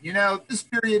right. This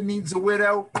period needs a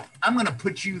widow. I'm going to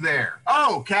put you there.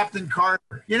 Oh, Captain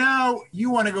Carter,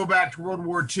 you want to go back to World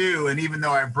War II, and even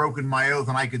though I've broken my oath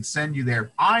and I could send you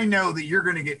there, I know that you're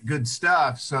going to get good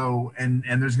stuff, so and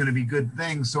there's going to be good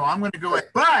things, so I'm going to go.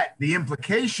 But the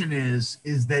implication is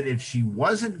that if she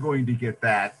wasn't going to get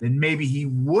that, then maybe he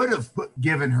would have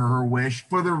given her wish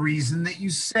for the reason that you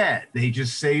said. They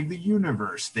just saved the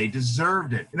universe. They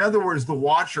deserved it. In other words, the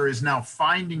Watcher is now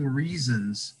finding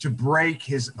reasons to break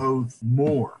his oath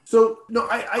more. So, no,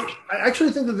 I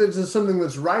actually think that there's something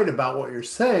that's right about what you're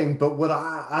saying, but what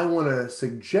I want to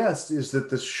suggest is that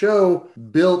the show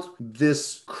built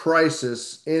this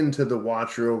crisis into the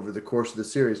Watcher over the course of the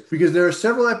series, because there are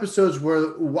several episodes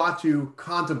where Uatu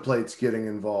contemplates getting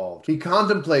involved. He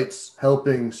contemplates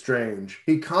helping Strange.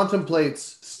 He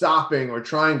contemplates stopping or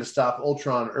trying to stop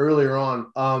Ultron earlier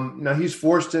on. Now he's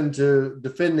forced into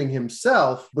defending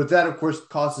himself, but that of course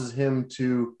causes him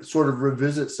to sort of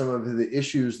revisit some of the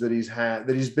issues that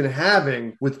he's been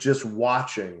having with just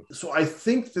watching. So I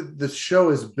think that the show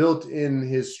is built in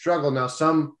his struggle now,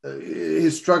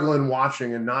 his struggle in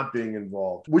watching and not being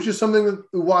involved, which is something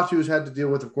that Uatu has had to deal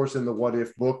with, of course, in the What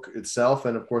If book itself,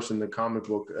 and of course in the comic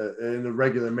book, in the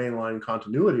regular mainline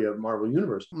continuity of Marvel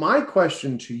Universe. My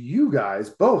question to you guys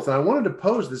both, and I wanted to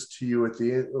pose this to you at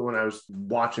the end when I was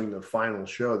watching the final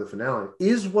show, the finale,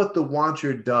 is what the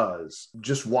Watcher does,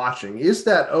 just watching, is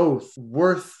that oath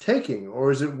worth taking,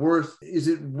 or is it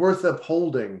worth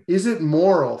upholding? Is it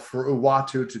moral for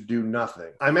Uatu to do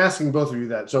nothing? I'm asking both of you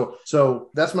that. So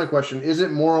that's my question. Is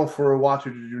it moral for Uatu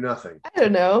to do nothing? I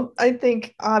don't know. I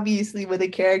think obviously with a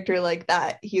character like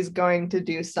that, he's going to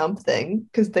do something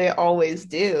because they always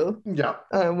do. Yeah.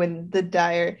 When the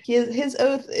Dire, his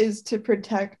oath is to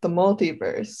protect the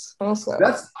multiverse. Also,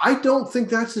 I don't think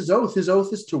that's his oath. His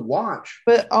oath is to watch.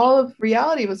 But all of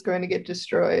reality was going to get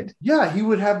destroyed. Yeah, he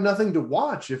would have nothing to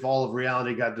watch if all of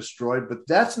reality got destroyed, but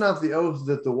that's not the oath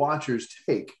that the Watchers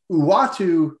take.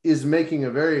 Uatu is making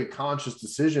a very conscious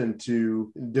decision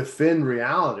to defend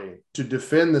reality, to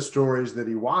defend the stories that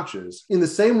he watches, in the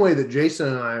same way that Jason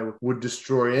and I would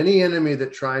destroy any enemy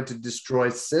that tried to destroy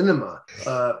cinema,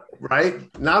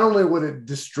 right? Not only would it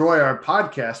destroy our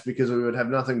podcast because we would have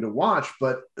nothing to watch,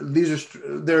 but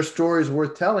they're stories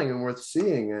worth telling and worth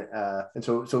seeing. And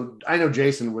so I know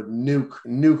Jason would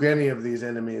nuke any of these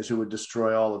enemies who would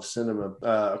destroy all of cinema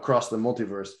across the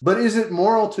multiverse. But is it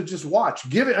moral to just watch?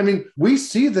 I mean, we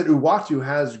see that Uatu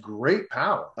has great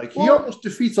power. Like, he almost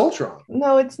defeats Ultron.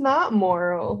 No, it's not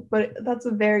moral, but that's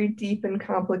a very deep and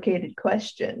complicated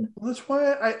question. Well, that's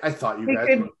why I thought you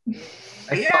guys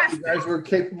Yes. thought you guys were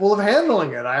capable of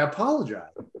handling it. I apologize.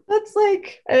 That's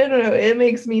like, I don't know. It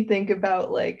makes me think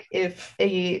about like if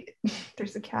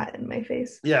there's a cat in my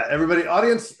face. Yeah, everybody,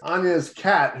 audience, Anya's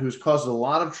cat, who's caused a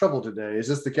lot of trouble today. Is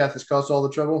this the cat that's caused all the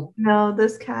trouble? No,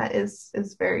 this cat is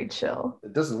very chill.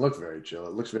 It doesn't look very chill.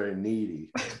 It looks very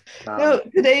needy. No,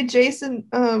 today Jason,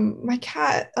 my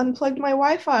cat unplugged my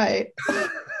Wi-Fi.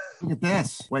 Look at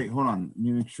this. Wait, hold on. Let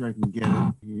me make sure I can get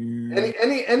it here.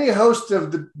 Any host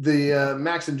of the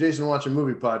Max and Jason Watch a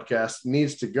Movie podcast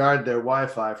needs to guard their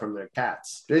Wi-Fi from their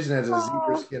cats. Jason has a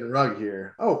zebra skin rug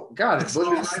here. Oh, God. It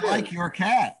looks like your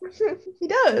cat. He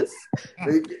does.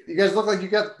 You guys look like you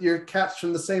got your cats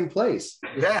from the same place.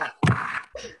 Yeah.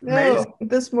 No, Amazing.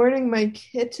 this morning my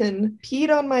kitten peed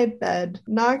on my bed,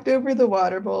 knocked over the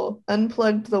water bowl,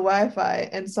 unplugged the Wi-Fi,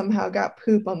 and somehow got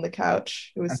poop on the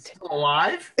couch. It was Still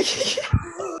alive?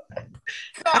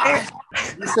 I,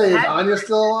 You say, is Anya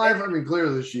still alive? I mean,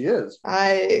 clearly she is.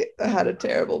 I had a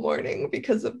terrible morning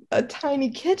because of a tiny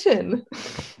kitten.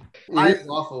 It is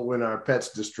awful when our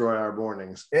pets destroy our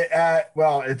mornings.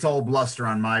 Well, it's all bluster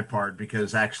on my part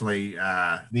because actually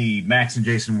the Max and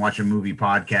Jason Watch a Movie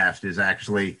podcast is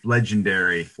actually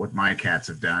legendary what my cats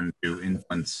have done to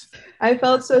infants. I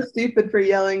felt so stupid for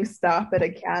yelling stop at a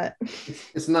cat.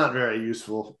 It's not very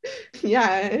useful.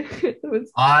 Yeah, it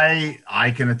was.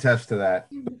 I can attest to that.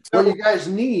 What you guys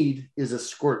need is a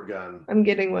squirt gun. I'm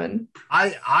getting one.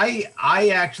 I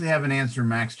actually have an answer,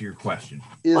 Max, to your question.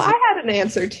 Is Well, I had an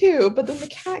answer too, but then the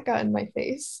cat got in my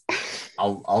face.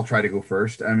 I'll try to go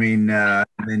first. I mean,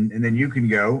 and then you can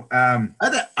go.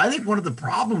 I think one of the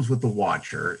problems with the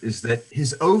Watcher is that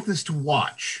his oath is to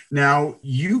watch. Now,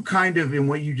 you kind of, in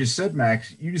what you just said,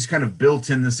 Max, you just kind of built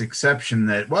in this exception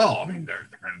that, well, I mean, they're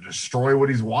going to destroy what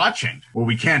he's watching. Well,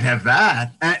 we can't have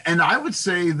that. And I would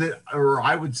say that, or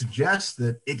I would suggest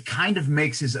that it kind of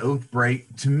makes his oath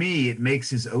break. To me, it makes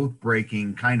his oath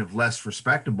breaking kind of less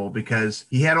respectable because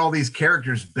he had all these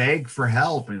characters beg for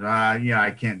help, and yeah,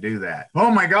 I can't do that. Oh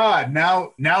my God!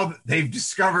 Now they've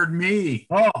discovered me.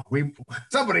 Oh,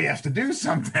 somebody has to do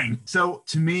something. So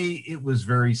to me, it was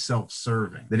very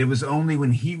self-serving. That it was only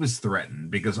when he was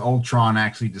threatened because Ultron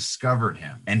actually discovered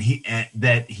him, and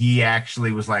that he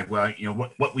actually was like, well, you know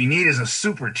what we need is a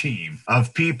super team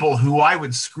of people who I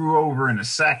would screw over in a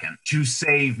second to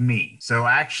save me. So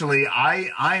actually,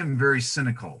 I am very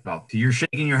cynical about. You're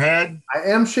shaking your head. I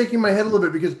am shaking my head a little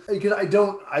bit because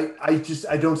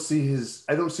I don't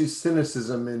see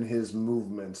cynicism in his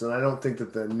movements, and I don't think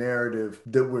that the narrative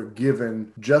that we're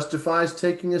given justifies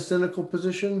taking a cynical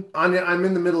position. Anya, I'm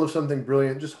in the middle of something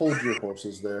brilliant. Just hold your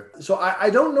horses there. So I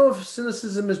don't know if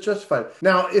cynicism is justified.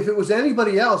 Now, if it was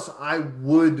anybody else, I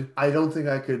don't think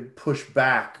I could push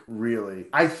back, really.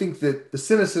 I think that the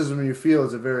cynicism you feel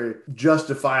is a very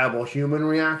justifiable human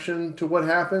reaction to what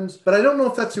happens, but I don't know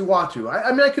if that's Uatu.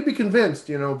 I mean, I could be convinced,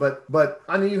 but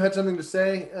Anya, you had something to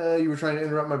say? You were trying to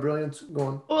interrupt my brilliance. Go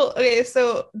on. Well, okay,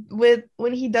 so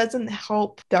when he doesn't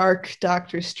help Dark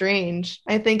Doctor Strange,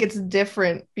 I think it's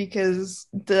different because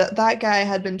that guy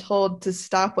had been told to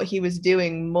stop what he was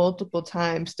doing multiple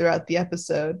times throughout the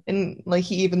episode, and like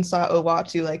he even saw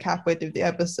Owatu like halfway through the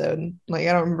episode. And, like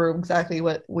I don't remember exactly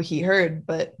what he heard,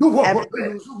 but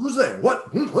Who's there? What?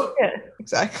 Yeah,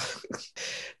 exactly.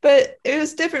 But it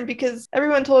was different because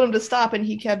everyone told him to stop and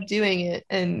he kept doing it,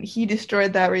 and he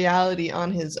destroyed that reality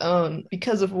on his own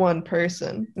because of one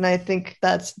person. And I think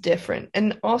that's different.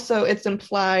 And also it's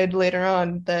implied later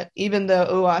on that even though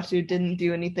Uatu didn't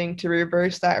do anything to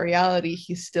reverse that reality,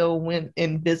 he still went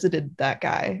and visited that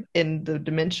guy in the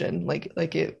dimension. Like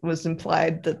it was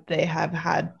implied that they have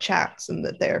had chats and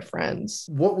that they're friends.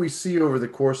 What we see over the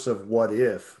course of What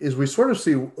If is we sort of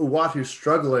see Uatu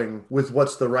struggling with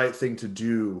what's the right thing to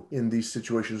do in these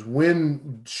situations.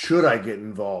 When should I get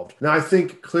involved? Now, I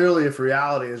think clearly if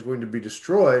reality is going to be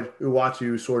destroyed,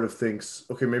 Uatu sort of thinks,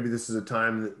 okay, maybe this is a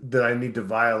time that I need to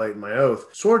violate my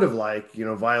oath. Sort of like,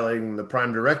 violating the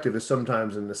Prime Directive is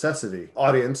sometimes a necessity.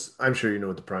 Audience, I'm sure you know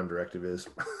what the Prime Directive is.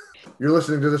 You're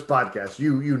listening to this podcast.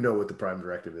 You know what the prime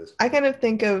directive is. I kind of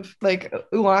think of like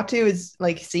Uatu is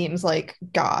like seems like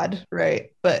God,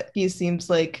 right? But he seems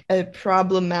like a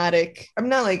problematic. I'm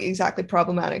not like exactly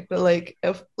problematic, but like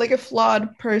a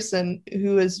flawed person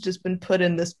who has just been put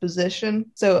in this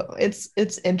position. So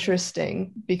it's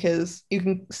interesting because you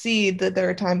can see that there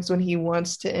are times when he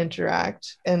wants to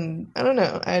interact, and I don't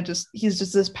know. He's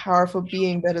just this powerful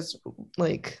being that is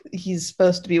like he's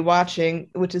supposed to be watching,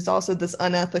 which is also this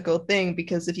unethical thing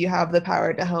because if you have the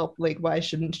power to help, like why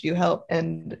shouldn't you help?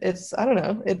 And it's I don't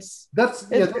know.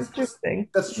 That's Interesting.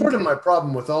 that's sort of my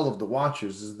problem with all of the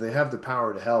Watchers is they have the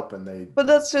power to help and they. But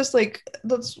that's like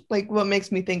what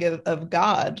makes me think of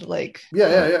God. Like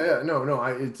Yeah. No.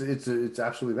 It's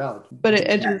absolutely valid. but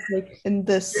it just like in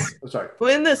this. I'm sorry.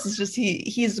 Well, in this, it's just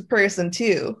he's a person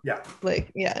too. Yeah.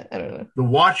 Like yeah, I don't know. The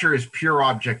Watcher is pure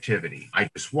objectivity. I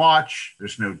just watch.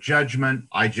 There's no judgment.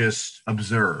 I just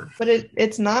observe. But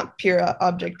it's not pure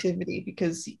objectivity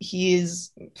because he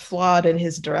is flawed in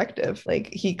his directive. Like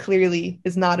he clearly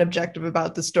is not objective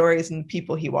about the stories and the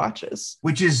people he watches,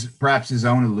 which is perhaps his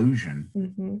own illusion.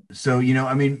 Mm-hmm. So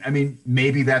I mean,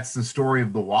 maybe that's the story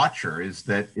of the Watcher is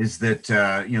that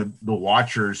the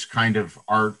Watchers kind of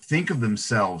think of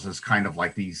themselves as kind of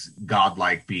like these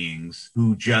godlike beings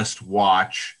who just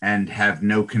watch and have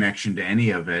no connection to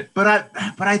any of it. But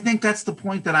I think that's the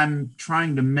point that I'm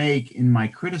trying to make in my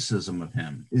criticism of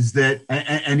him is that,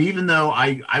 and even though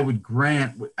I would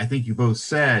grant, I think you both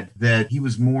said that he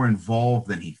was more involved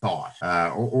than he thought,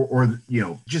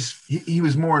 he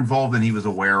was more involved than he was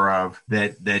aware of.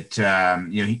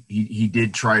 He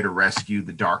did try to rescue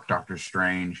the Dark Doctor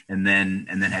Strange, and then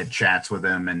had chats with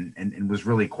him, and was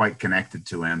really quite connected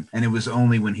to him. And it was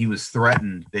only when he was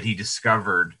threatened that he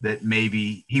discovered that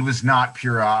maybe he was not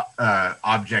pure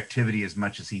objectivity as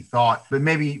much as he thought. But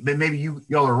maybe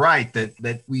y'all are right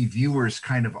that we viewers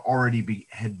kind of already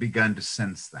had begun to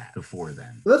sense that before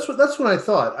then. That's what I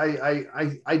thought.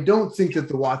 I don't think that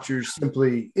the Watchers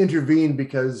simply intervened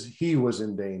because he was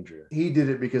in danger. He did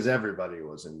it because everybody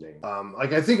was in danger.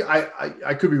 I think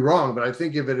I could be wrong, but I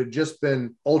think if it had just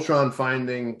been Ultron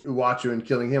finding Uatu and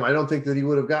killing him, I don't think that he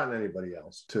would have gotten anybody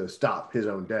else to stop his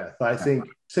own death. But I think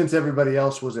since everybody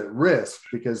else was at risk,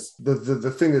 because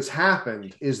the thing that's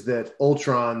happened is that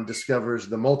Ultron discovers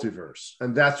the multiverse,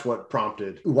 and that's what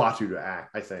prompted Uatu to act,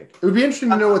 I think. It would be interesting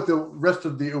to know what the rest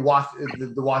of the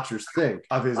Watchers think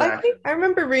of his action. I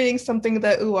remember reading something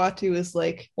that Uatu is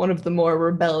like one of the more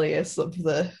rebellious of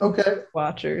the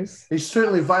Watchers. He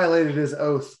certainly violated his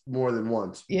oath more than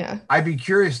once. Yeah. I'd be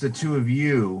curious, the two of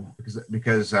you,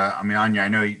 because Anya, I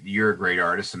know you're a great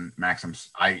artist, and Max,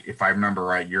 if I remember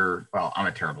right, I'm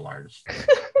a terrible artist.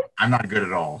 I'm not good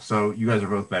at all. So you guys are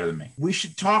both better than me. We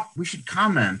should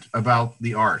comment about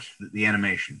the art, the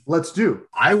animation. Let's do.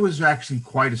 I was actually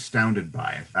quite astounded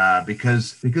by it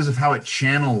because of how it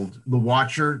channeled the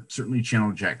Watcher, certainly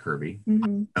channeled Jack Kirby.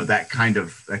 Mm-hmm. That kind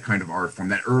of art form,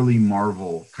 that early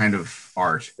Marvel kind of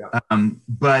art. Yeah.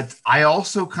 But I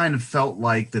also kind of felt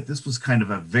like that this was kind of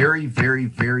a very, very,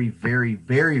 very, very,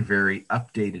 very, very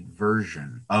updated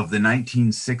version of the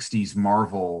 1960s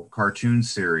Marvel cartoon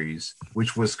series,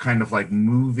 which was kind of like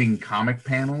moving comic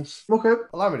panels. Okay.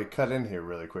 Allow me to cut in here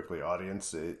really quickly,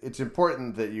 audience. It's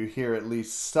important that you hear at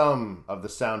least some of the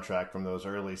soundtrack from those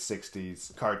early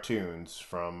 60s cartoons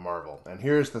from Marvel. And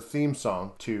here's the theme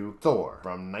song to Thor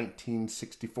from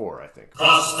 1964, I think.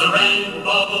 Cross the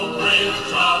rainbow bridge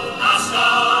of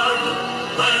Asgard,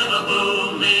 where the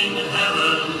booming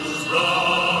heavens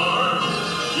roar.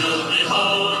 You'll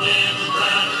behold in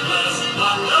breathless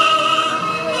wonder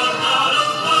the God of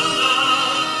Thunder,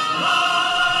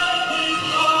 mighty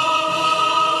Thor.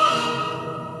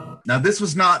 Now, this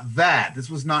was not that. This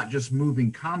was not just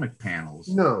moving comic panels.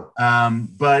 No.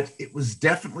 But it was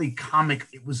definitely comic.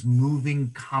 It was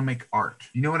moving comic art.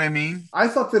 You know what I mean? I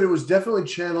thought that it was definitely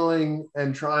channeling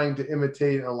and trying to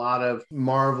imitate a lot of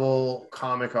Marvel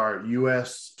comic art,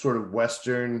 U.S. sort of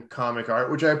Western comic art,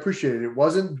 which I appreciated. It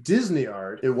wasn't Disney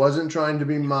art. It wasn't trying to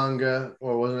be manga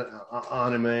or wasn't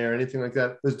anime or anything like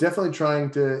that. It was definitely trying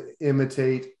to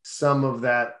imitate some of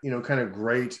that, kind of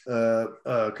great,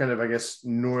 kind of, I guess,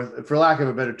 North, for lack of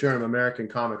a better term, American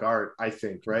comic art, I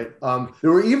think, right?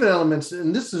 There were even elements,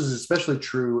 and this is especially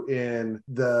true in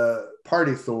the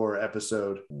Party Thor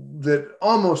episode, that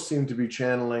almost seemed to be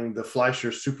channeling the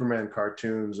Fleischer Superman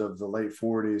cartoons of the late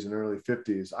 40s and early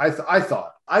 50s. I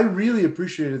thought. I really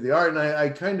appreciated the art, and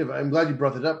I'm glad you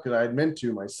brought it up because I had meant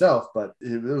to myself, but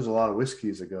there was a lot of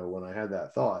whiskeys ago when I had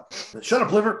that thought. Shut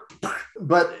up, liver.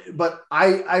 but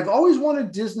I've always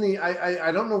wanted Disney.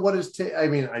 I don't know what is. I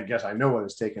mean, I guess I know what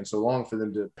has taken so long for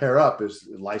them to pair up is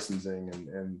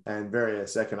licensing and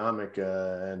various economic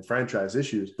and franchise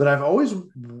issues. But I've always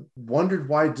wondered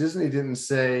why Disney didn't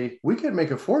say we could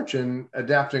make a fortune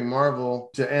adapting Marvel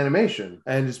to animation.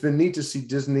 And it's been neat to see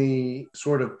Disney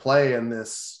sort of play in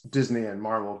this, Disney and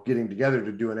Marvel getting together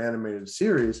to do an animated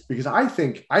series, because I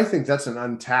think that's an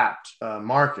untapped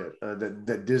market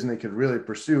that Disney could really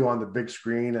pursue on the big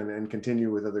screen and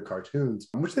continue with other cartoons,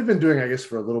 which they've been doing, I guess,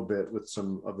 for a little bit with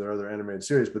some of their other animated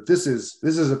series. But this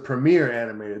is a premiere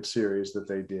animated series that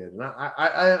they did, and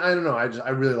I don't know. I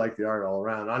really like the art all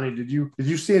around. Ani, did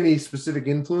you see any specific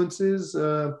influences?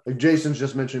 Like Jason's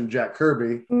just mentioned Jack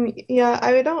Kirby. Yeah,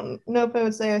 I don't know if I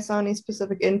would say I saw any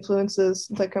specific influences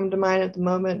that come to mind at the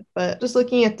moment, but just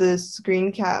looking at the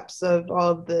screen caps of all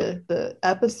of the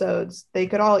episodes, they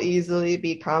could all easily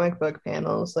be comic book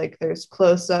panels. Like there's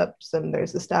close-ups and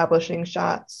there's establishing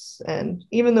shots, and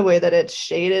even the way that it's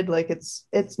shaded, like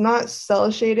it's not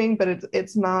cell shading, but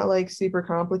it's not like super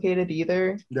complicated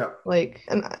either. Yeah. Like,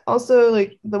 and also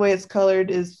like the way it's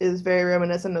colored is very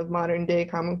reminiscent of modern day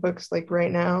comic books like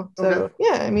right now. So Okay.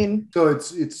 yeah, I mean, So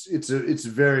it's a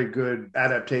very good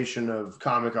adaptation of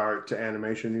comic art to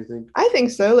animation, you think? I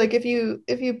think so. Like if you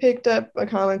picked up a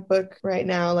comic book right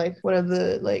now, like one of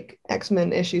the like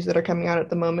X-Men issues that are coming out at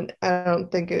the moment, I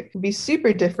don't think it would be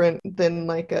super different than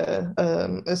like a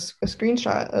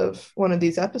screenshot of one of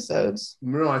these episodes.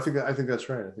 No, I think that's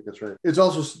right. I think that's right. It's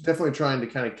also definitely trying to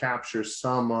kind of capture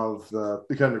some of the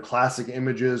kind of classic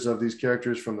images of these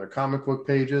characters from their comic book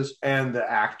pages and the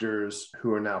actors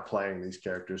who are now playing these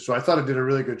characters. So I thought it did a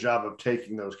really good job of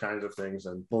taking those kinds of things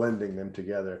and blending them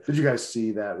together. Did you guys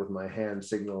see that with my hand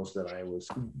signals that I was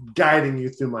guiding you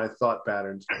through my thought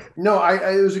patterns? No,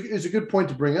 it was a good point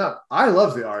to bring up. I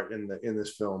love the art in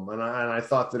this film, and I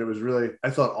thought that it was really. I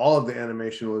thought all of the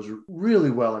animation was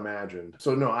really well imagined.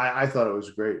 So no, I thought it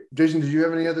was great. Jason, did you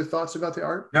have any other thoughts about the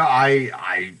art? No,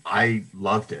 I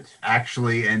loved it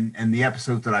actually, and the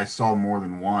episodes that I saw more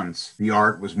than once, the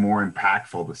art was more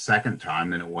impactful the second time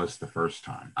than it was the first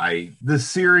time. The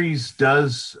series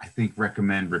does, I think,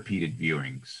 recommend repeated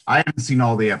viewings. I haven't seen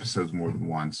all the episodes more than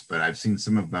once, but I've seen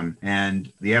some of them,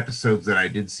 and the episodes that I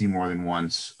did see more than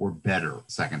once were better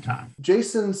second time.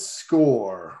 Jason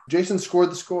scored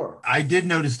the score. I did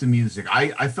notice the music.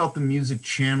 I felt the music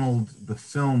channeled the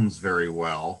films very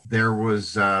well. There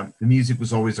was the music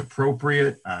was always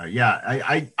appropriate.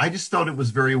 I just thought it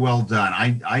was very well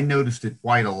done. I noticed it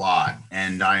quite a lot,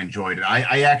 and I enjoyed it.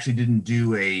 I actually didn't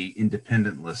do a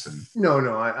independent listen. No,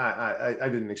 I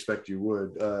didn't expect you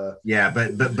would.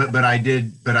 But I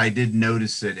did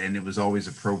notice it, and it was always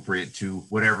appropriate to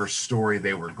whatever story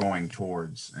they were going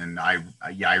towards, and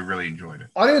I really enjoyed it.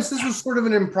 Audience, this was sort of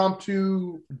an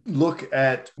impromptu look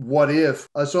at what if.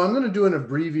 So I'm going to do an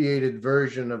abbreviated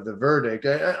version of the verdict.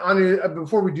 Ani,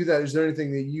 before we do that, is there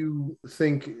anything that you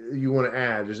think you want to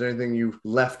add? Is there anything you've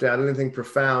left out? Anything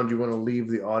profound you want to leave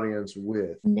the audience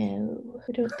with? No,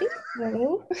 I don't think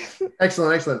so.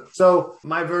 Excellent. So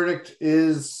my verdict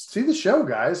is see the show,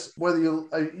 guys. Whether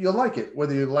you'll like it,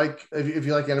 whether you like if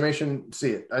you like animation,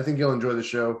 see it. I think you'll enjoy the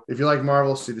show. If you like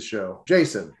Marvel, see the show.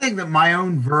 Jason, I think that my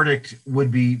own verdict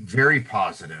would be very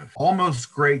positive,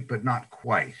 almost great, but not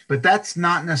quite. But that's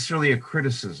not necessarily a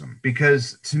criticism,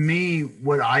 because to me,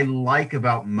 what I like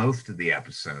about most of the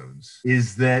episodes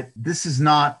is that this is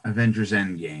not Avengers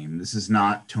Endgame. This is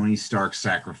not Tony Stark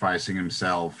sacrificing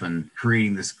himself and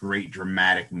creating this great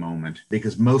dramatic moment,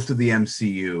 because most of the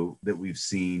MCU that we've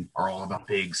seen are all about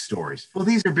big stories. Well,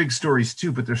 these are big stories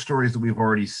too, but they're stories that we've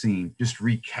already seen, just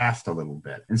recast a little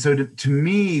bit. And so to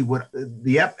me, what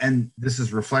and this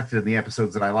is reflected in the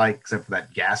episodes that I like, except for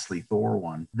that ghastly Thor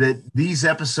one, that these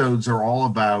episodes are all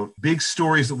about big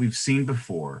stories that we've seen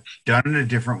before, done in a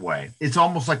different way. It's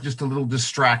almost like just a little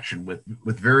distraction with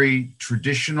very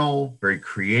traditional, very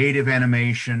creative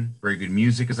animation, very good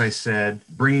music, as I said,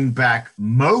 bringing back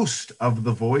most of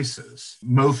the voices,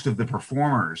 most of the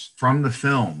performers from the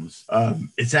films.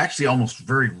 It's actually almost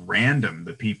very random,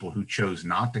 the people who chose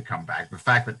not to come back. The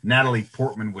fact that Natalie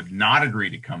Portman would not agree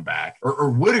to come back, or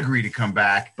would agree to come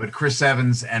back, but Chris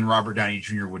Evans and Robert Downey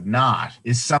Jr. would not,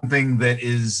 is something that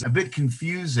is a bit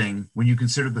confusing when you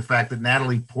consider the fact that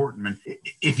Natalie Portman,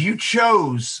 if you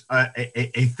chose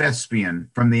a thespian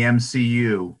from the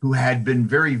MCU who had been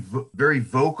very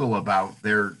vocal about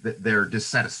their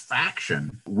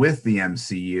dissatisfaction with the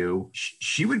MCU,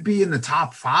 she would be in the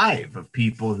top 5 of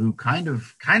people who kind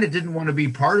of didn't want to be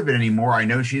part of it anymore. I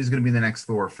know she is going to be in the next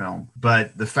Thor film,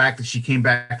 but the fact that she came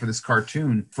back for this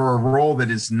cartoon for a role that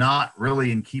is not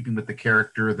really in keeping with the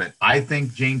character that I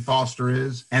think Jane Foster Foster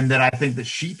is, and that I think that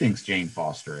she thinks Jane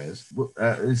Foster is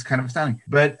kind of astounding.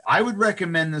 But I would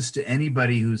recommend this to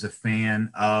anybody who's a fan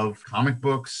of comic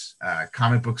books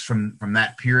from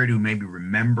that period, who maybe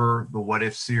remember the What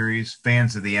If series,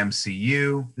 fans of the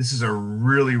MCU. This is a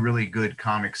really, really good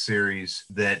comic series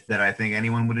that I think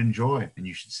anyone would enjoy, and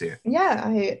you should see it. Yeah,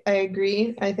 I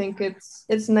agree. I think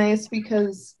it's nice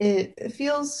because it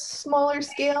feels smaller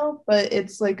scale, but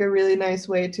it's like a really nice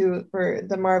way for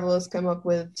the Marvel has come up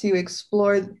with to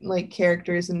explore like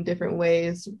characters in different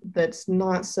ways that's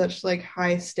not such like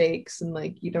high stakes and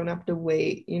like you don't have to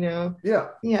wait, you know? Yeah.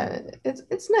 Yeah,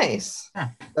 it's nice. Yeah.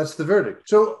 That's the verdict.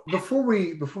 So before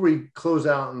we close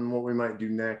out and what we might do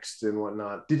next and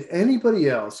whatnot, did anybody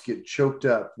else get choked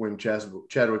up when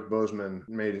Chadwick Boseman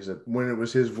when it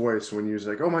was his voice, when he was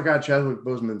like, "Oh my God, Chadwick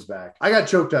Boseman's back"? I got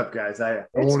choked up, guys. I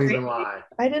won't even lie.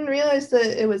 I didn't realize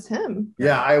that it was him.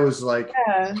 Yeah, I was like,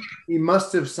 Yeah. he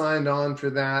must have signed on for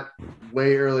that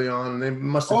way early on, and they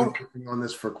must have been working on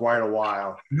this for quite a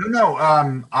while. No.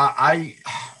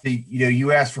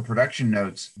 You asked for production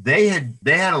notes. They had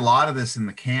a lot of this in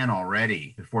the can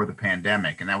already before the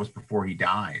pandemic, and that was before he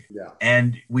died. Yeah.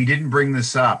 And we didn't bring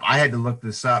this up. I had to look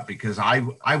this up because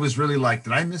I was really like,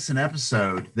 did I miss an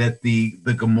episode that the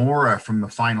Gamora from the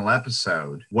final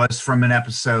episode was from an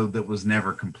episode that was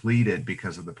never completed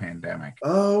because of the pandemic?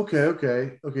 Oh,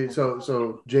 okay.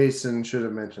 So Jason should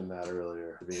have mentioned that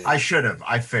earlier. I should have.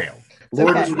 I failed.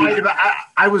 Okay.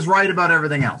 I was right about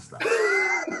everything else, though.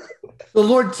 The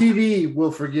Lord TV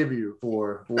will forgive you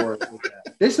for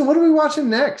that. Jason, what are we watching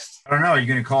next? I don't know. Are you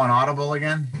going to call an audible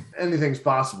again? Anything's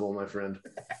possible, my friend.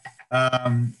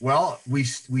 Well, we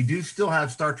do still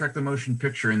have Star Trek: The Motion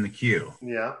Picture in the queue.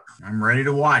 Yeah. I'm ready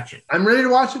to watch it. I'm ready to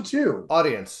watch it too.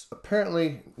 Audience,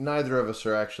 apparently neither of us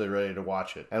are actually ready to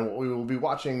watch it. And what we will be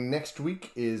watching next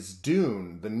week is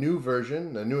Dune, the new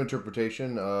version, the new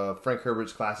interpretation of Frank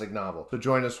Herbert's classic novel. So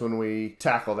join us when we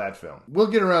tackle that film. We'll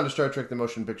get around to Star Trek: The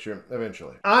Motion Picture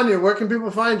eventually. Anya, where can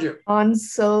people find you? On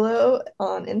Solo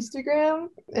on Instagram,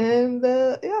 and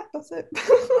yeah, that's it.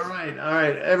 All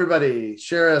right, everybody,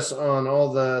 share us on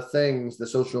all the things, the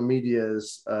social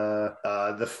medias,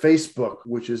 the Facebook,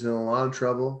 which is in a lot of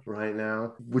trouble right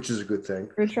now, which is a good thing.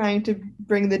 We're trying to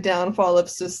bring the downfall of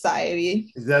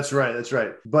society. That's right.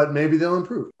 But maybe they'll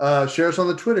improve. Share us on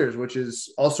the Twitters, which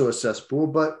is also a cesspool,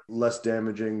 but less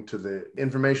damaging to the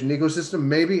information ecosystem.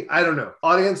 Maybe. I don't know.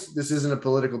 Audience, this isn't a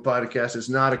political podcast. It's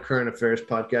not a current affairs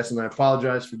podcast, and I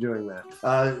apologize for doing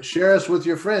that. Share us with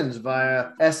your friends via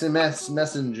SMS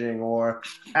messaging or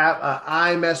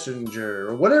iMessenger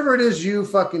or whatever it is you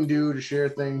fucking do to share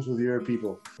things with your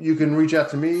people. You can reach out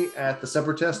to me at the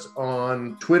Separatist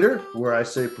on Twitter, where I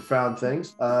say profound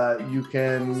things. You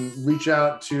can reach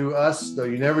out to us, though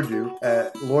you never do,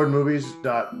 at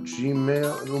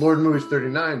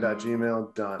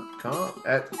lordmovies39.gmail.com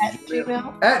at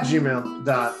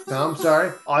gmail.com.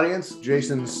 Sorry, audience.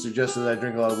 Jason suggested I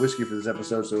drink a lot of whiskey for this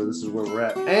episode, so this is where we're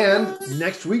at. And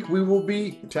next week we will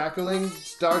be tackling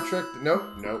Star Trek. Nope.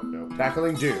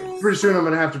 Tackling Dune. Pretty soon I'm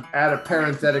going to have to add a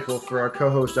parenthetical for our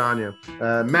co-host Anya.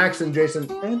 Max and Jason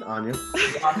and Anya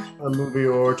watch a movie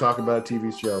or talk about a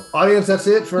TV show. Audience, that's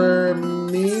it for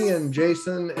me and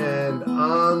Jason and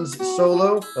Hans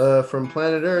Solo, from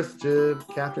Planet Earth to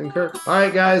Captain Kirk. All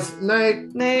right, guys.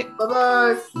 Night. Night.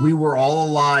 Bye-bye. We were all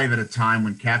alive at a time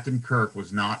when Captain Kirk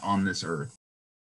was not on this earth.